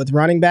went through it with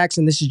running backs,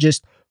 and this is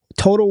just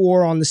total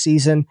war on the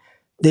season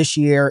this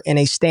year in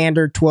a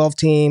standard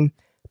 12-team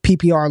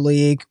PPR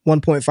league,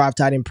 1.5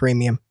 tight end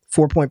premium,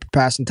 4-point per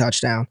passing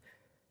touchdown.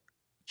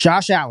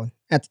 Josh Allen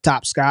at the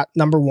top, Scott,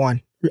 number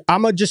 1.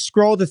 I'm going to just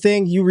scroll the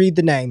thing. You read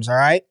the names, all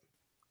right?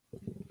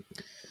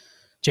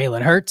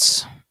 Jalen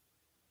Hurts,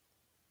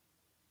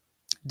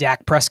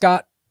 Dak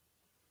Prescott,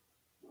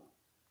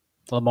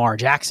 Lamar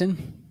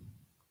Jackson,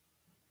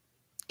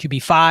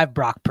 QB5,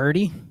 Brock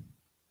Purdy,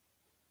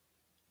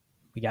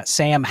 We got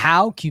Sam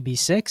Howell,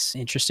 QB6.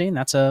 Interesting.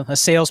 That's a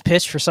sales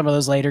pitch for some of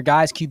those later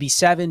guys.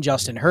 QB7,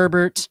 Justin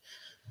Herbert.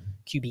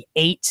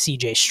 QB8,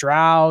 CJ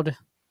Stroud.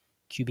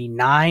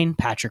 QB9,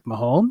 Patrick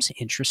Mahomes.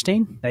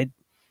 Interesting. They've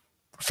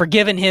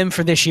forgiven him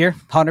for this year,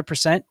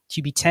 100%.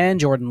 QB10,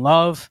 Jordan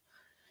Love.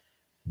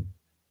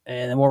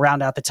 And then we'll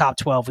round out the top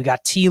 12. We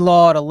got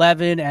T-Law at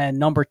 11, and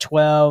number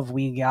 12,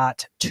 we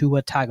got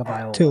Tua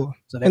Tagovailoa. Tua.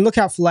 So and look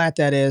how flat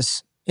that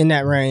is in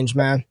that range,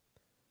 man.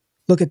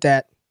 Look at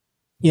that.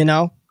 You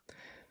know?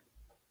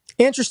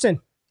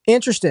 Interesting.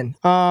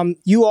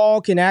 You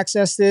all can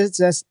access this.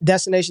 That's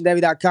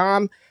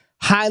destinationdevy.com.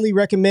 Highly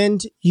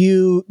recommend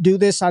you do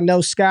this. I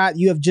know, Scott,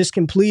 you have just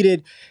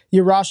completed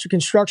your roster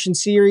construction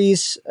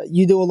series.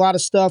 You do a lot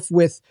of stuff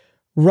with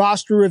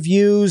roster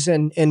reviews,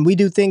 and we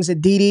do things at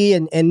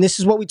DD, and this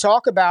is what we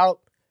talk about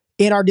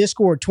in our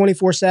Discord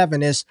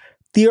 24/7 is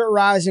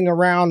theorizing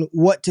around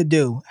what to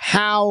do.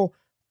 How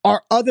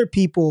are other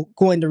people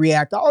going to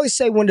react? I always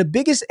say one of the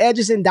biggest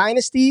edges in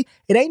Dynasty,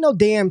 it ain't no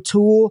damn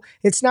tool.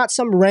 It's not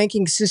some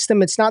ranking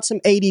system. It's not some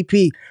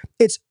ADP.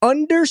 It's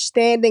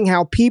understanding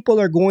how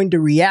people are going to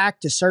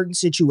react to certain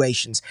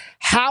situations.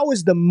 How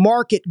is the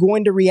market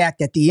going to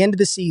react at the end of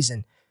the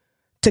season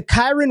to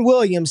Kyron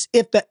Williams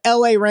if the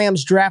LA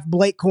Rams draft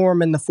Blake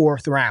Corum in the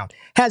 4th round?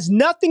 Has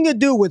nothing to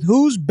do with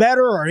who's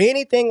better or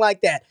anything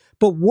like that.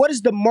 But what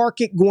is the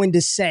market going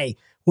to say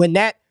when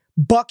that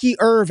Bucky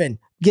Irvin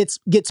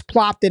gets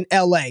plopped in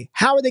LA?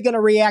 How are they going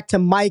to react to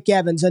Mike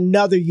Evans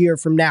another year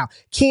from now?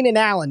 Keenan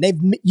Allen,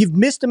 you've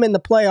missed him in the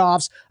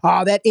playoffs.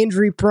 Oh, that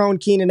injury-prone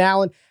Keenan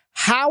Allen.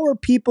 How are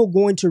people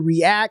going to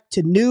react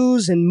to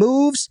news and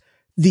moves?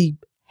 The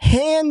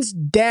hands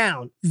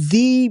down,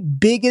 the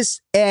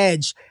biggest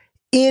edge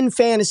in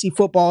fantasy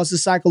football is the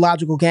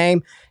psychological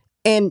game.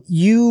 And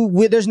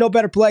there's no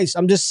better place.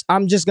 I'm just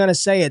going to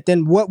say it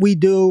than what we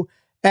do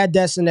at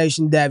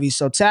Destination Devy.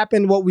 So tap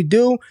in what we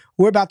do.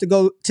 We're about to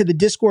go to the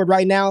Discord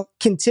right now.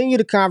 Continue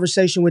the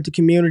conversation with the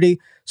community.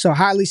 So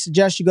highly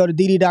suggest you go to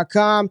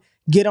dd.com,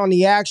 get on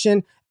the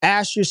action,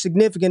 ask your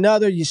significant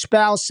other, your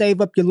spouse,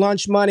 save up your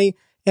lunch money,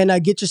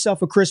 and get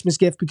yourself a Christmas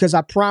gift, because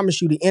I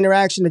promise you the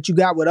interaction that you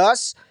got with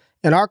us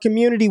and our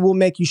community will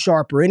make you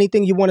sharper.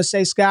 Anything you want to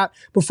say, Scott,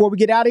 before we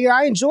get out of here?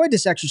 I enjoyed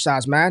this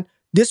exercise, man.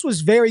 This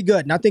was very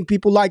good, and I think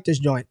people like this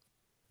joint.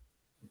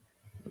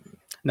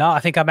 No,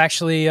 I think I'm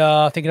actually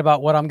thinking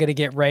about what I'm going to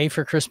get Ray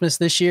for Christmas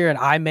this year, and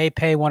I may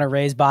pay one of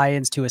Ray's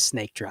buy-ins to a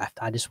snake draft.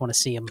 I just want to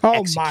see him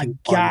execute. Oh, my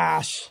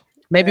gosh.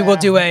 Maybe we'll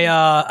do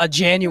a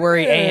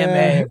January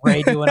AMA,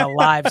 Ray doing a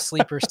live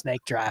sleeper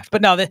snake draft.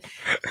 But no,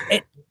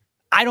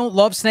 I don't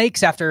love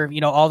snakes after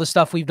all the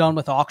stuff we've done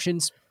with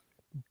auctions.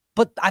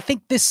 But I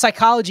think this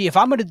psychology, if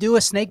I'm going to do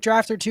a snake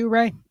draft or two,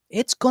 Ray,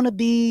 it's going to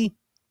be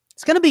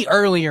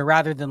earlier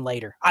rather than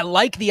later. I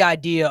like the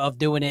idea of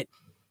doing it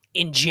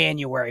in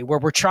January, where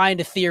we're trying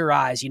to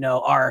theorize,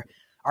 are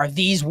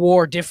these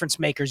war difference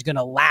makers going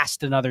to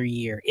last another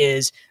year?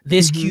 Is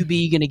this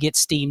QB going to get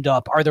steamed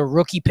up? Are the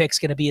rookie picks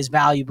going to be as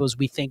valuable as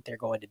we think they're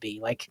going to be?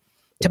 Like,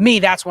 to me,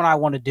 that's when I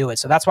want to do it.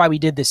 So that's why we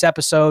did this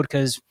episode,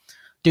 because,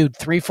 dude,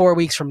 3-4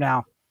 weeks from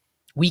now,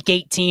 week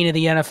 18 of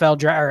the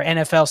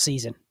NFL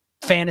season,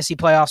 fantasy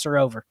playoffs are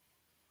over.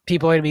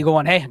 People are going to be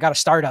going, hey, I got to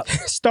start up.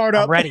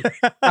 I'm ready.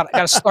 got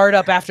to start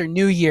up after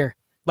New Year.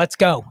 Let's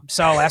go.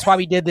 So that's why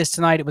we did this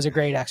tonight. It was a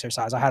great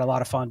exercise. I had a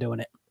lot of fun doing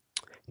it.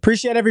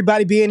 Appreciate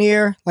everybody being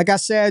here. Like I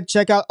said,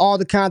 check out all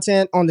the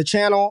content on the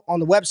channel, on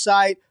the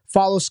website.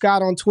 Follow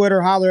Scott on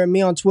Twitter. Holler at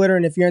me on Twitter.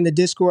 And if you're in the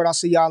Discord, I'll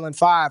see y'all in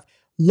 5.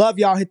 Love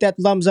y'all. Hit that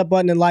thumbs up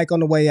button and like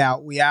on the way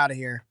out. We out of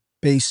here.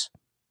 Peace.